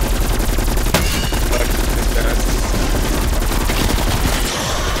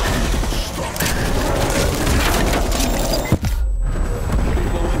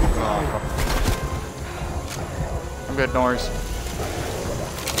 I'm good, no worries.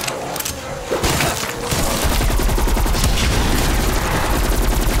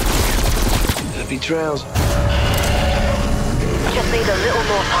 Happy trails. Just need a little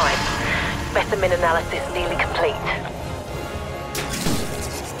more time. Specimen analysis nearly complete.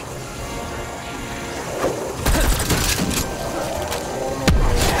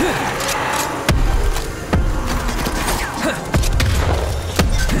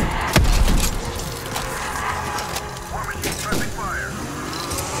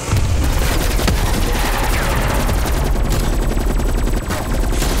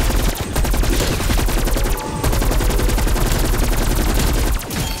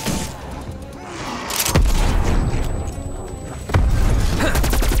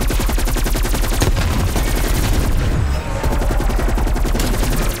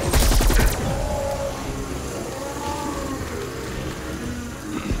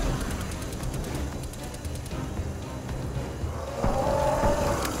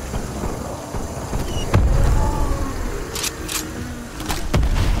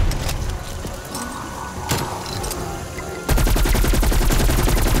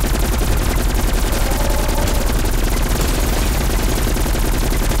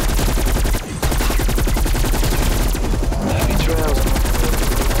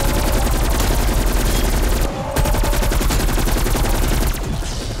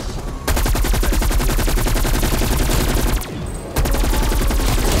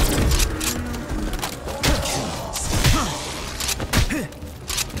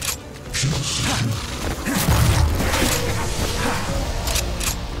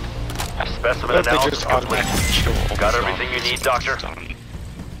 Specimen analysis complete. Got everything you need, Doctor?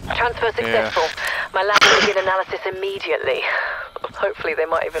 Transfer successful. My lab will begin analysis immediately. Hopefully they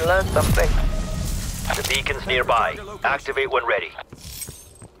might even learn something. The beacon's nearby. Activate when ready.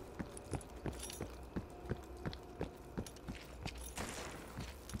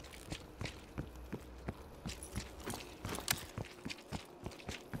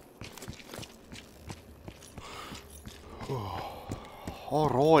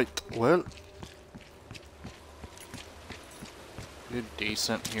 Alright, well. Did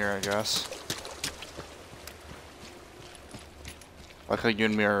decent here, I guess. Like how you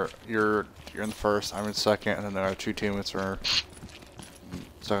and me are, you're in the first, I'm in second, and then our two teammates are in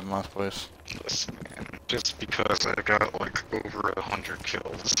second and last place. Listen, man, just because I got like over 100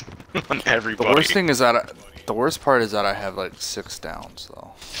 kills on everybody. The worst thing is that the worst part is that I have like 6 downs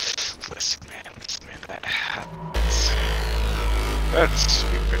though. Listen, man, that happens. That's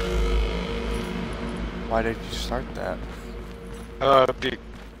stupid. Why did you start that?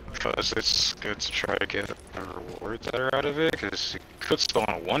 Because it's good to try to get the rewards that are out of it, because you could spawn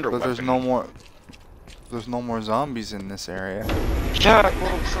a wonder But weapon. there's no more zombies in this area. Yeah,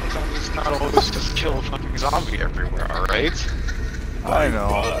 well, sometimes it's not always just kill a fucking zombie everywhere, alright? I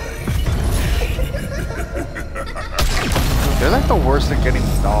know. They're like the worst at getting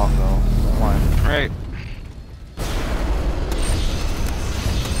the dog though. Come on. Right.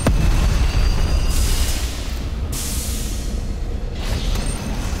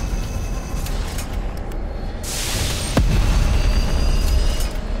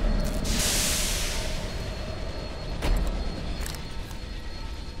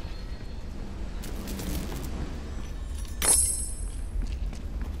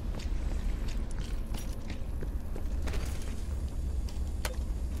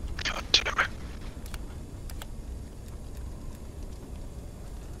 God damn it.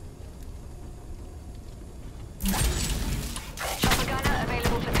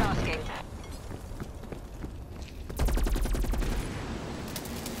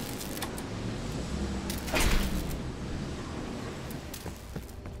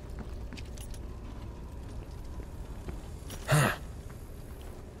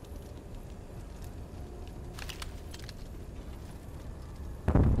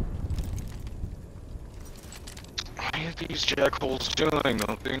 these jackholes doing?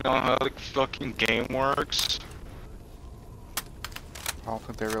 Don't they know how the fucking game works? I don't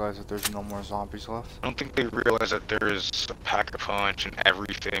think they realize that there's no more zombies left. I don't think they realize that there's a pack-a-punch and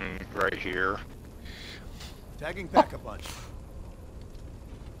everything right here. Tagging pack-a-punch.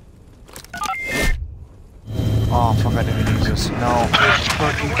 Oh fuck! I didn't even use this. No.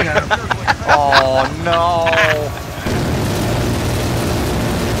 Oh no.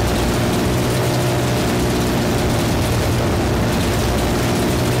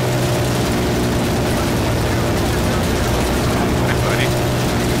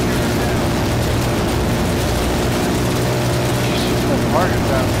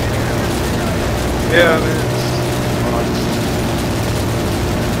 Yeah, man.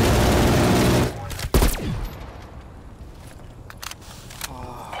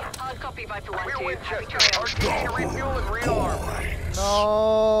 Hard copy, Viper 1-2. Happy trails.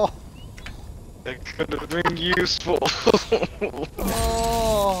 No. That could have been useful.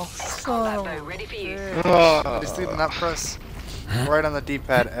 Oh, Combat bow ready for use. I just did not press right on the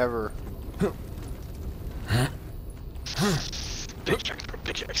D-pad ever.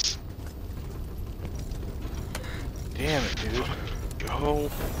 Pickaxe. Damn it, dude. Go.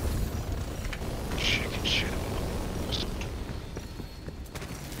 Chicken shit.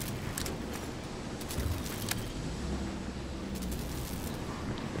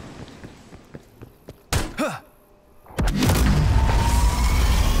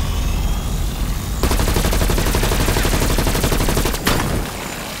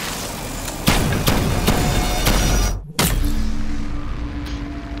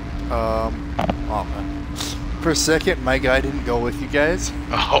 Oh man. For a second, my guy didn't go with you guys.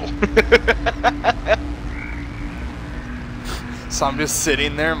 Oh. So I'm just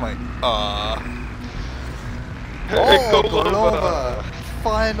sitting there, I'm like, Hey, Oh, Golova.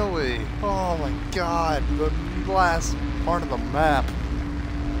 Finally! Oh my god, the last part of the map.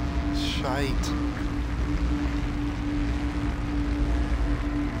 Shite.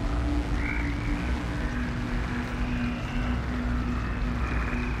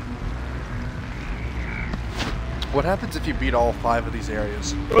 What happens if you beat all 5 of these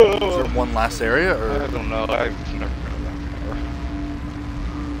areas? Is there one last area, or? I don't know. I've never gone that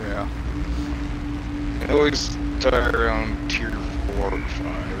Yeah. far. I always start around tier 4 or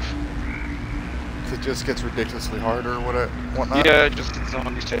 5. It just gets ridiculously harder, whatnot? Yeah, just the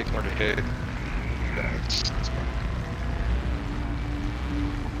zombies take more to hit. That's fine.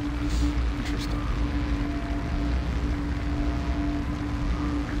 Interesting.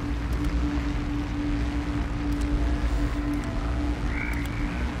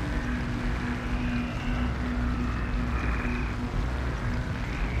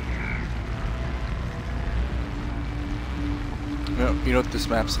 You know what this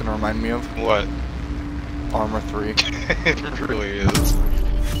map's gonna remind me of? What? Armor 3. It really is.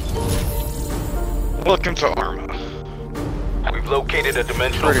 Welcome to Arma. We've located a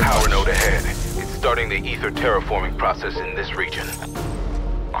dimensional power node ahead. It's starting the ether terraforming process in this region.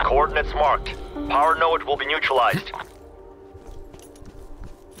 Coordinates marked. Power node will be neutralized.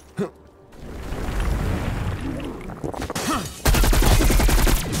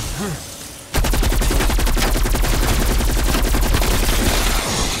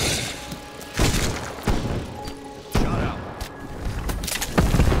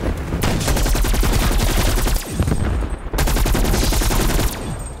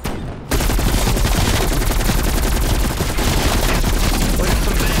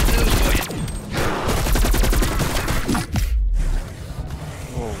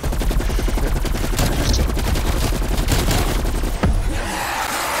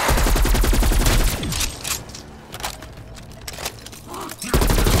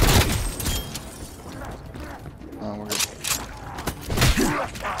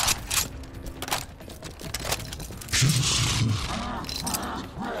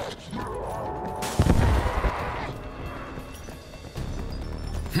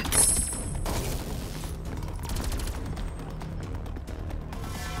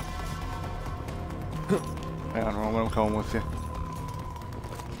 I don't know when I'm coming with you.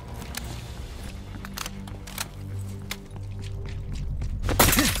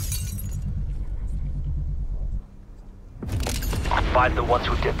 Find the ones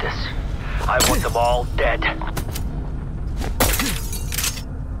who did this. I want them all dead.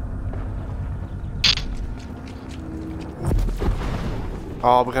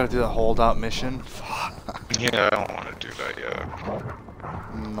 Oh, we gotta do the holdout mission? Yeah, I don't want to do that yet.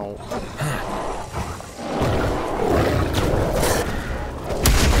 No.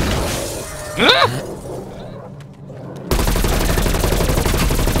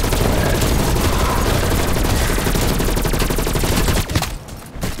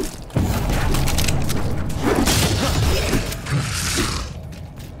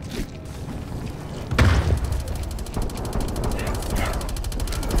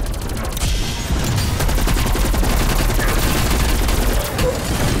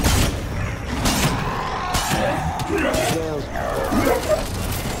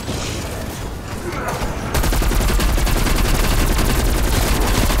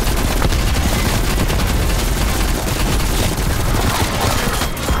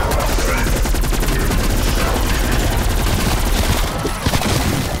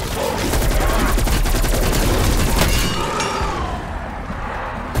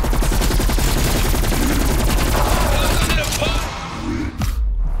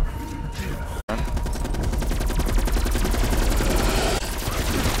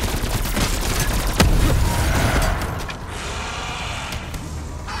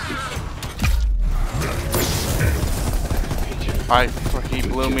 He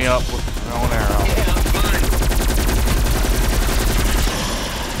blew me up with my own arrow. Yeah, I'm fine.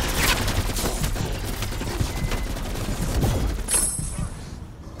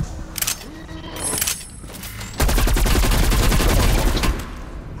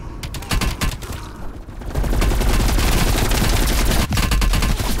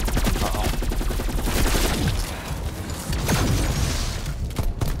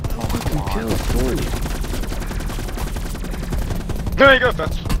 California. There you go,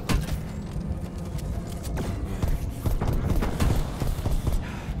 that's.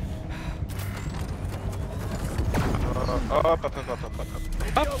 Up.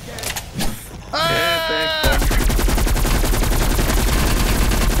 Yeah, thanks, bud.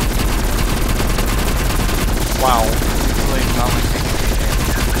 Wow. Really not my thing.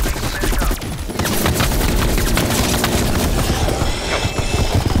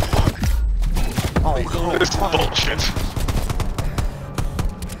 Oh, This is bullshit.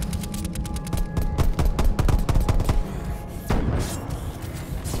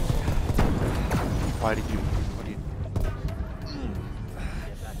 Why did you? What do you?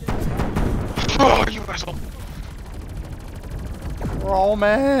 Oh, you asshole.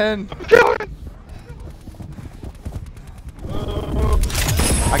 Roman! I'm killing.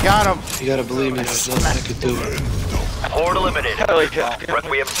 I got him! You gotta believe me, there's nothing I could do. Horde eliminated. Hell yeah.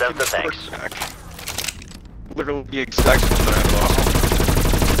 Requiem sends the thanks. Literally the exact one that I lost.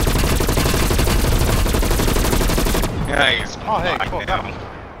 Nice. Oh, hey, cool, got him.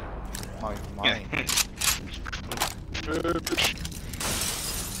 Money.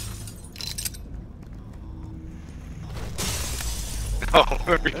 Oh,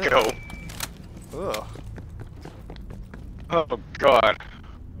 there we go. Ugh. Oh god.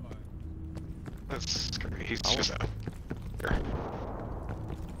 That's scary. He's just out here.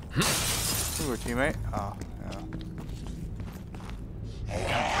 Ooh, a teammate? Oh,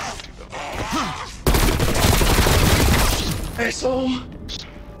 yeah. Asshole!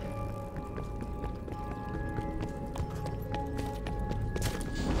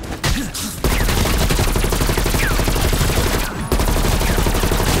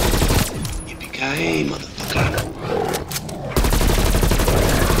 Yippee-ki-yay, motherfucker.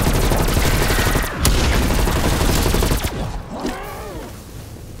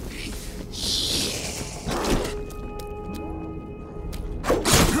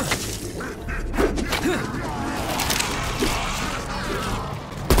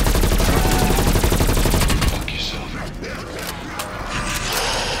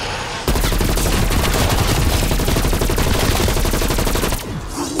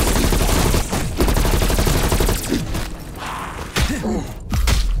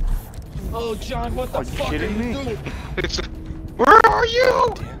 Oh, John, what the Are you fuck kidding are you me? doing? It's. Where are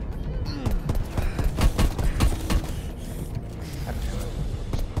you?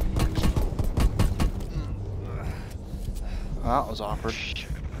 That was awkward.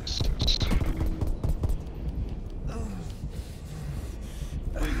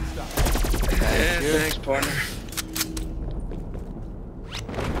 Yeah, thanks, partner.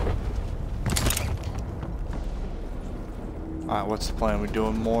 Alright, what's the plan? We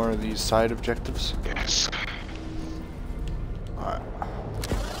doing more of these side objectives? Yes. Alright.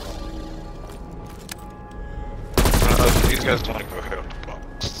 These guys want to go hit up the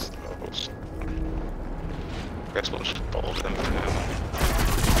box. Guess we'll just follow them for now.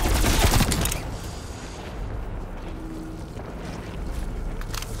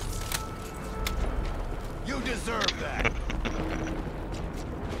 You deserve that.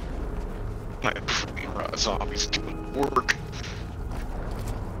 My freaking zombies doing work.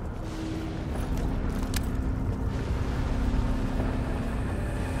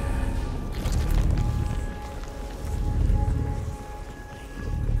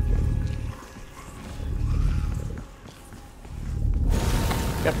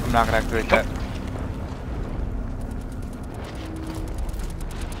 Yep, I'm not gonna activate that.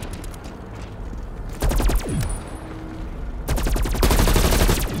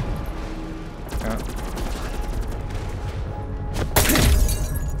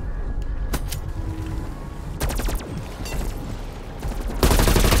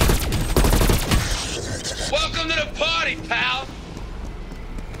 Welcome to the party, pal!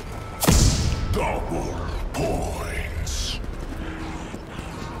 Double points.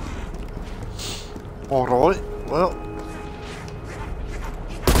 Alright, well.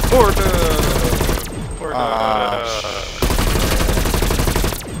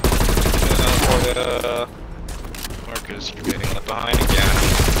 Marcus, you're getting left behind again.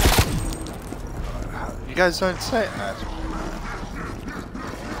 You guys don't say that.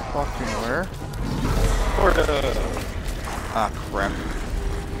 Fucking where? Ah, crap.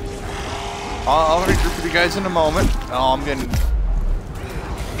 I'll regroup with you guys in a moment. Oh, I'm getting...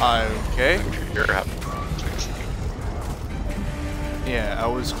 Okay. Yeah, I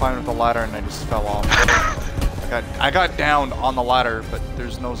was climbing up the ladder and I just fell off. I got downed on the ladder, but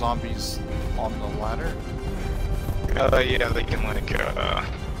there's no zombies on the ladder. Yeah, they can like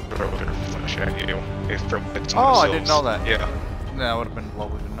throw their flesh at you. They throw bits on Oh, I themselves. didn't know that. Yeah. That would have been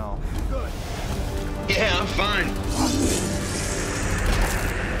lovely to know. Yeah, I'm fine.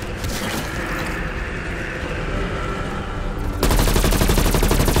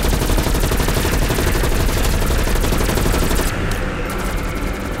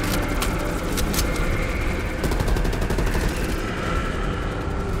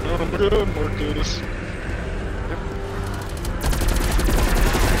 Good, Marcus.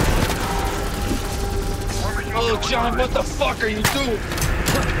 Oh, John, what the fuck are you doing?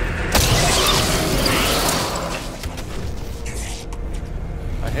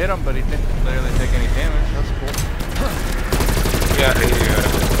 I hit him, but he didn't literally take any damage. That's cool. Yeah,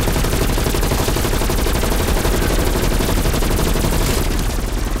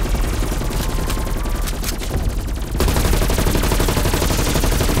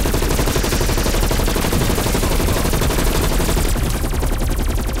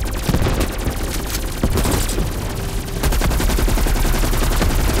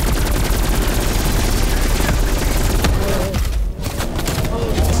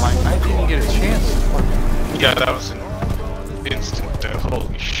 yeah, that was an instant.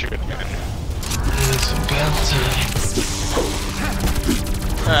 Holy shit, man. It's about time.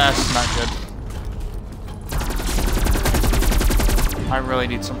 That's not good. I really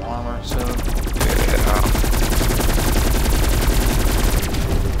need some armor soon. Yeah.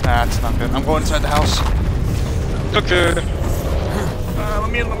 That's not good. I'm going inside the house. Okay. Let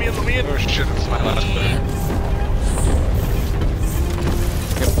me in. Oh shit, it's my last bit.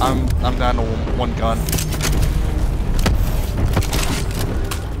 Yep, I'm down to one gun.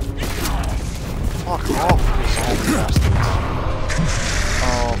 Fuck off, you zombie bastards.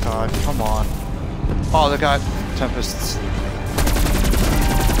 Oh god, come on. Oh, they got Tempests.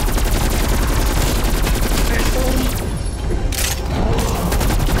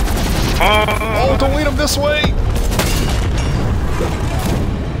 Oh, don't lead them this way!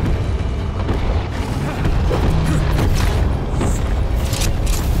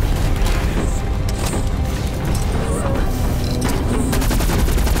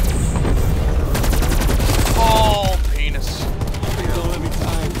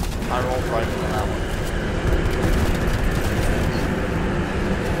 I rolled right into that one.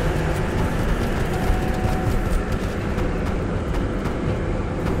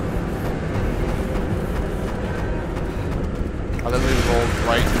 I literally rolled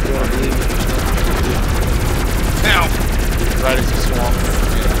right into it. Now! Right as he swung.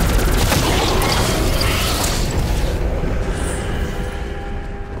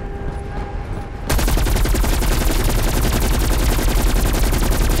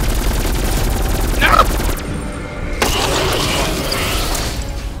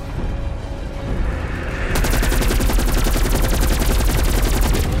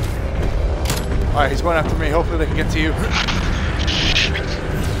 Alright, he's going after me. Hopefully they can get to you.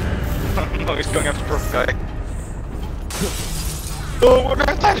 No, he's going after purple guy. Oh, what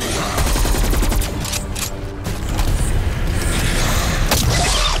got that?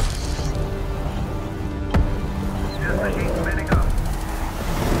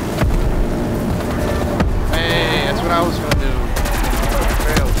 Hey, that's what I was gonna do. I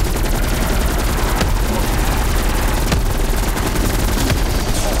failed.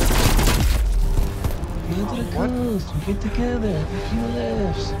 What? We get together, have a few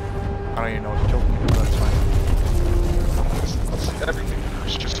laughs. I don't even know what joking is, but that's fine. Everything.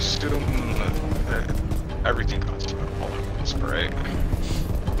 Just assume that everything goes all over this, right?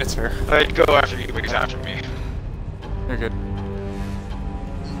 It's fair. I'd go after you, but he's after me. You're good.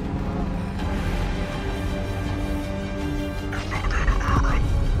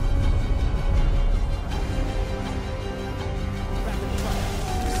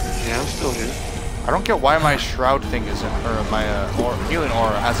 Yeah, I'm still here. I don't get why my shroud thing isn't, or my or healing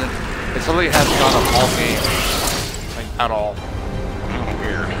aura hasn't. It literally hasn't gone up all game, like at all.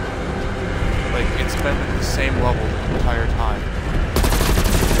 Weird. Like it's been at the same level the entire time.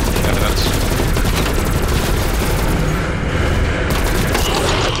 Yeah, that's.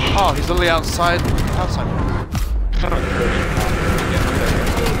 Oh, he's literally outside. Outside. God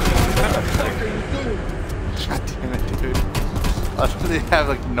damn it, dude. I literally have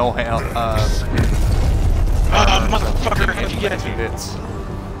like no health. Motherfucker, how'd you get me? Bits.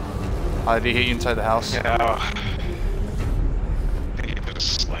 Did he hit you inside the house? Yeah.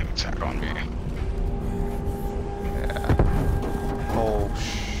 work on me. Yeah. Oh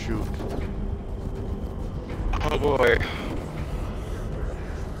shoot. Oh boy.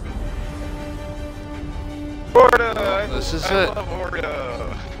 Orda! This is I it. love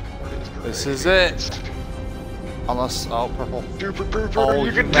Orda. This is it. Unless, oh, purple. Super, Oh,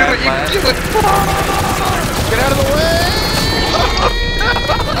 you can do mad it, lad. you can do it! Get out of the way!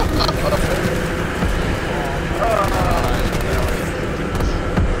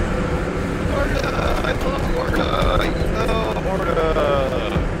 Orda! I love Orda! Orda!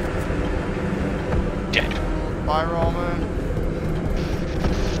 Dead. Bye, Roman.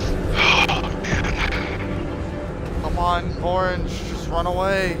 Oh, man. Come on, Orange, just run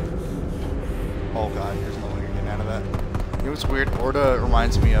away. Oh god, there's no way you're getting out of that. You know what's weird? Orda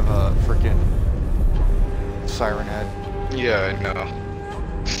reminds me of a freaking Siren Head. Yeah, I know.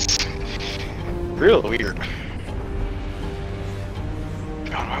 Real weird.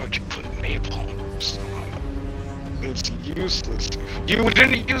 God, why would you put napalm? It's useless. You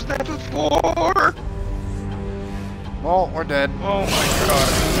didn't use that before! Well, we're dead. Oh my god.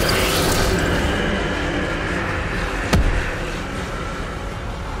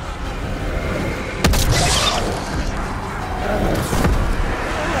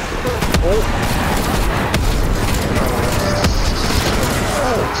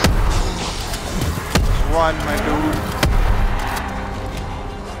 Run, my dude.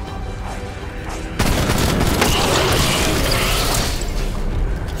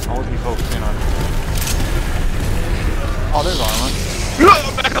 Always be focusing on. Oh, there's armor.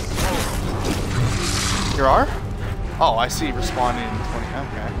 There are? Oh, I see. Responding in 20.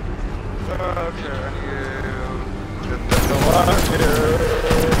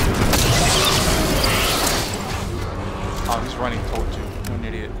 Oh, he's running towards you. You're an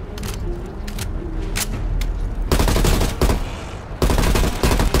idiot.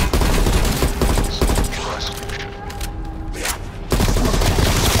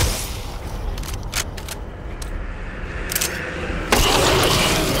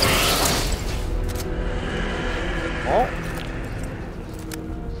 Oh.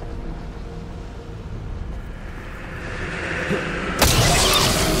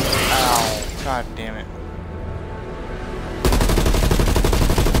 Ow. God damn it.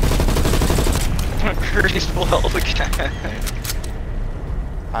 Curry's full health again.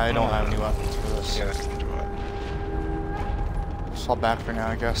 I don't have any weapons for this. Yeah, I can do it. Fall back for now,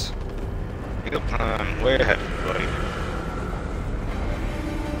 I guess. Yep, I'm way ahead, buddy.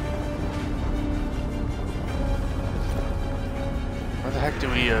 Where the heck do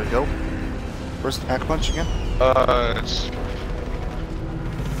we go? Where's the pack punch again? It's...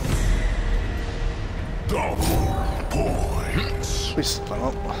 Double points. Please,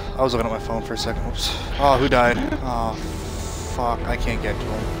 oh, I was looking at my phone for a second. Whoops. Oh, who died? Oh, fuck. I can't get to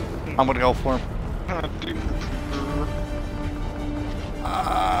him. I'm gonna go for him.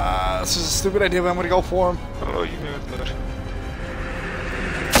 This is a stupid idea, but I'm gonna go for him. Oh, you know that.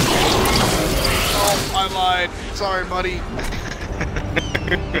 Oh, I lied. Sorry, buddy.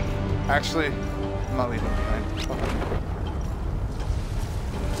 Actually, I'm not leaving him behind.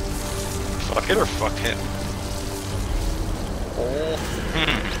 Fuck it or fuck him? Oh.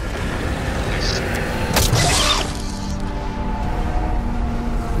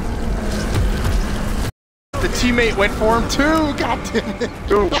 The teammate went for him too. God damn it.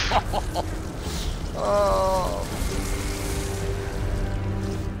 Oh.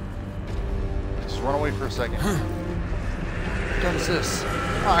 Just run away for a second. What gun is this?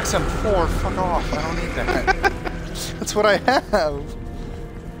 Oh, XM4. Fuck off. I don't need that. That's what I have.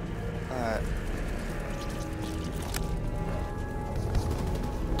 Alright.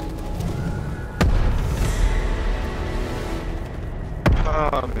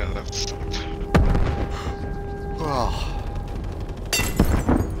 Oh man, that sucked. Oh.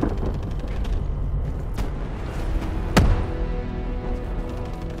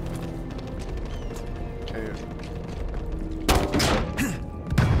 Okay.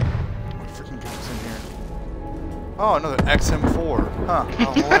 What freaking gun's in here? Oh, another XM4. Huh,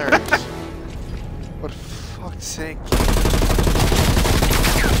 how hilarious. What fuck's sake?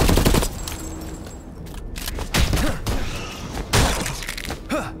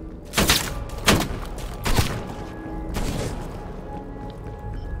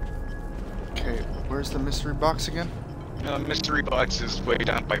 Okay, where's the mystery box again? Mystery box is way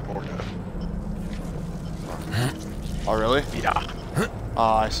down by Orda. Oh, really? Yeah. Oh,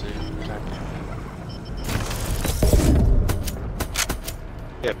 I see. Okay.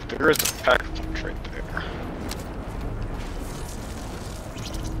 Yeah, but there is a pack punch right there.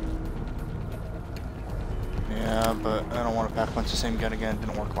 Yeah, but I don't want to pack a bunch of the same gun again. It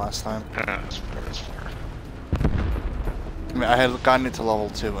didn't work last time. That's fair, that's fair. I mean, I had gotten it to level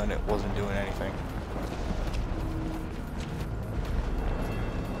 2 and it wasn't doing anything.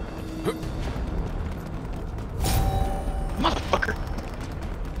 Motherfucker.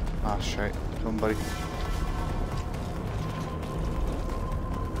 Ah, shit. Come on, buddy.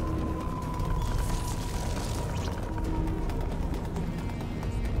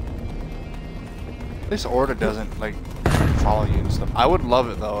 At least Orta doesn't, like, follow you and stuff. I would love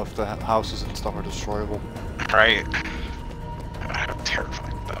it, though, if the houses and stuff are destroyable. Right. How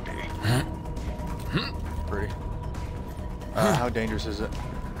terrifying would that be? Pretty. How dangerous is it?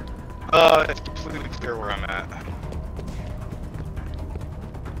 It's completely clear where I'm at.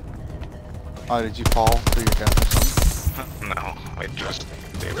 Oh, did you fall through your death or something? No, I just...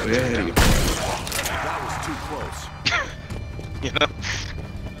 That was too close. You know?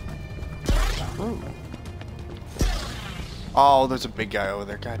 Ooh. Oh, there's a big guy over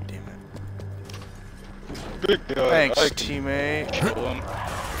there. God damn it. Big guy. Thanks, I can teammate. kill him.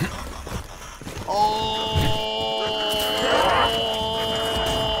 Oh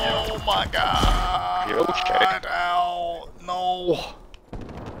my god. You okay? Ow. No.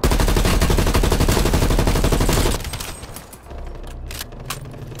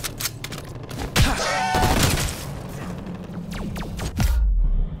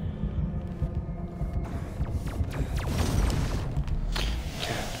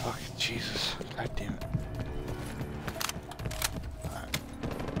 Fucking Jesus. God damn it.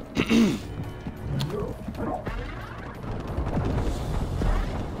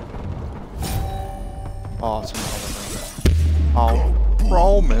 Oh, it's another thing. Oh,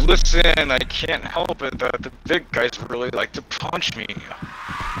 Roman. Listen, I can't help it that the big guys really like to punch me. Yeah,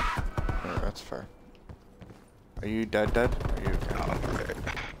 that's fair. Are you dead? Are you okay?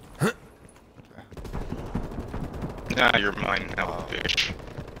 Alright. Nah, you're mine now, bitch.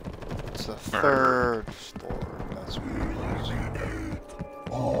 It's the third store. That's what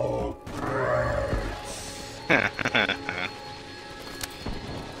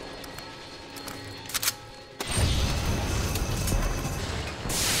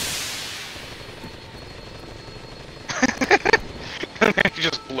He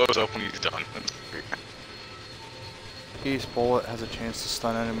just blows up when he's done. Each bullet has a chance to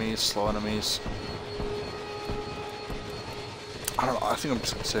stun enemies, slow enemies. I don't know, I think I'm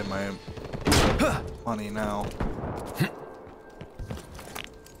just gonna save my money now.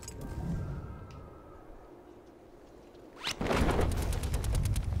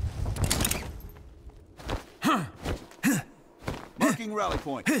 Marking rally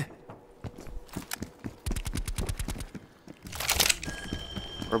point.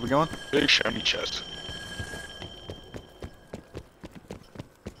 Where are we going? Big shiny chest.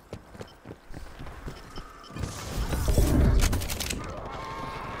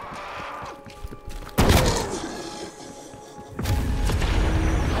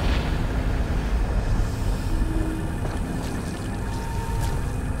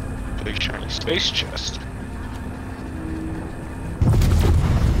 Big shiny space chest.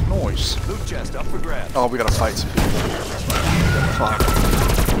 Noise. Loot chest up for grabs. Oh, we gotta fight some people. Fuck.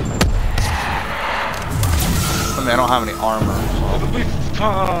 I mean, I don't have any armor. It'll be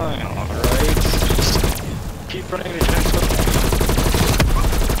fine, alright? Just keep running the chance.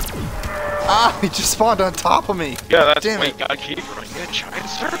 Ah, he just spawned on top of me. Yeah, that's Damn why it. you gotta keep running in a giant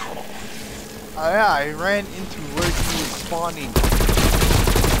circle. Yeah, I ran into where he was spawning.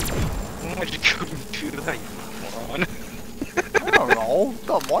 Why'd you go do that, you moron? I don't know. It's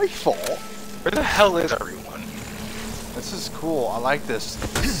not my fault. Where the hell is everyone? This is cool. I like this.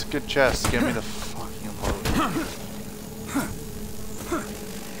 This is a good chest. Give me the fucking load.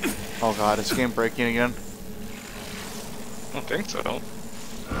 Oh god, is this game breaking again? I don't think so. No,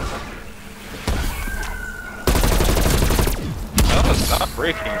 it's not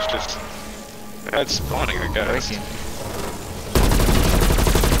breaking, it's just bad spawning, I guess. Breaking.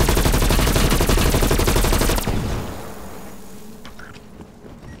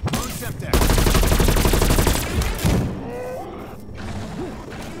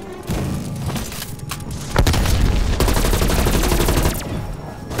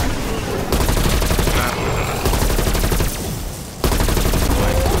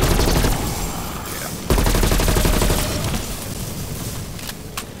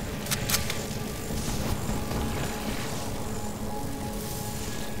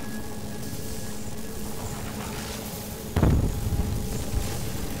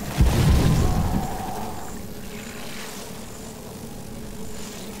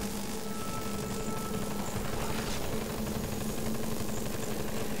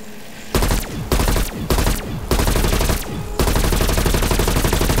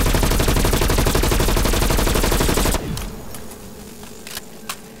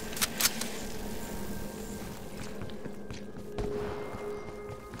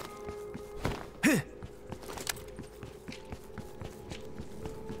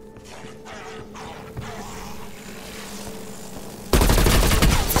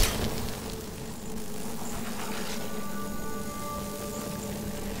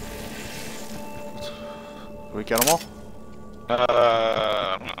 Get them all?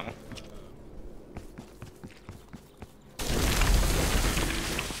 I don't know.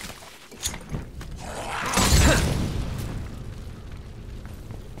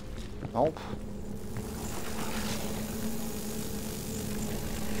 Nope.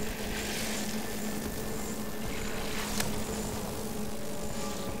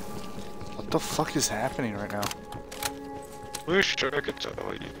 What the fuck is happening right now? Wish I could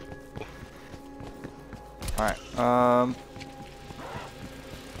tell you. Alright,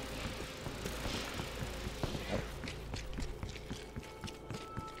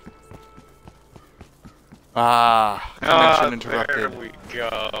 connection interrupted. There we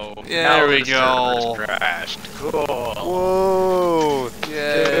go. Yeah, Now there we the go. server's crashed. Cool. Whoa!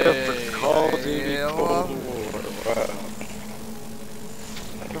 Good for Call of Duty Yeah, Cold War. Wow.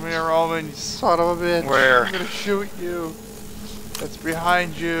 Come here, Roman, you son of a bitch. Where? I'm gonna shoot you. It's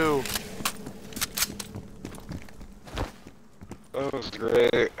behind you. That was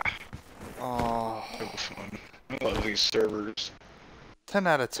great. Oh. That was fun. I love these servers. 10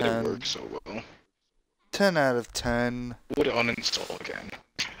 out of They 10. work so well. 10 out of 10. Would uninstall again.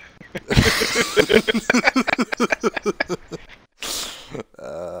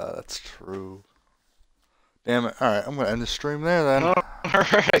 That's true. Damn it. Alright, I'm gonna end the stream there then.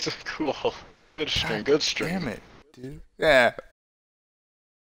 Alright, cool. Good stream, good stream. Damn it, dude. Yeah.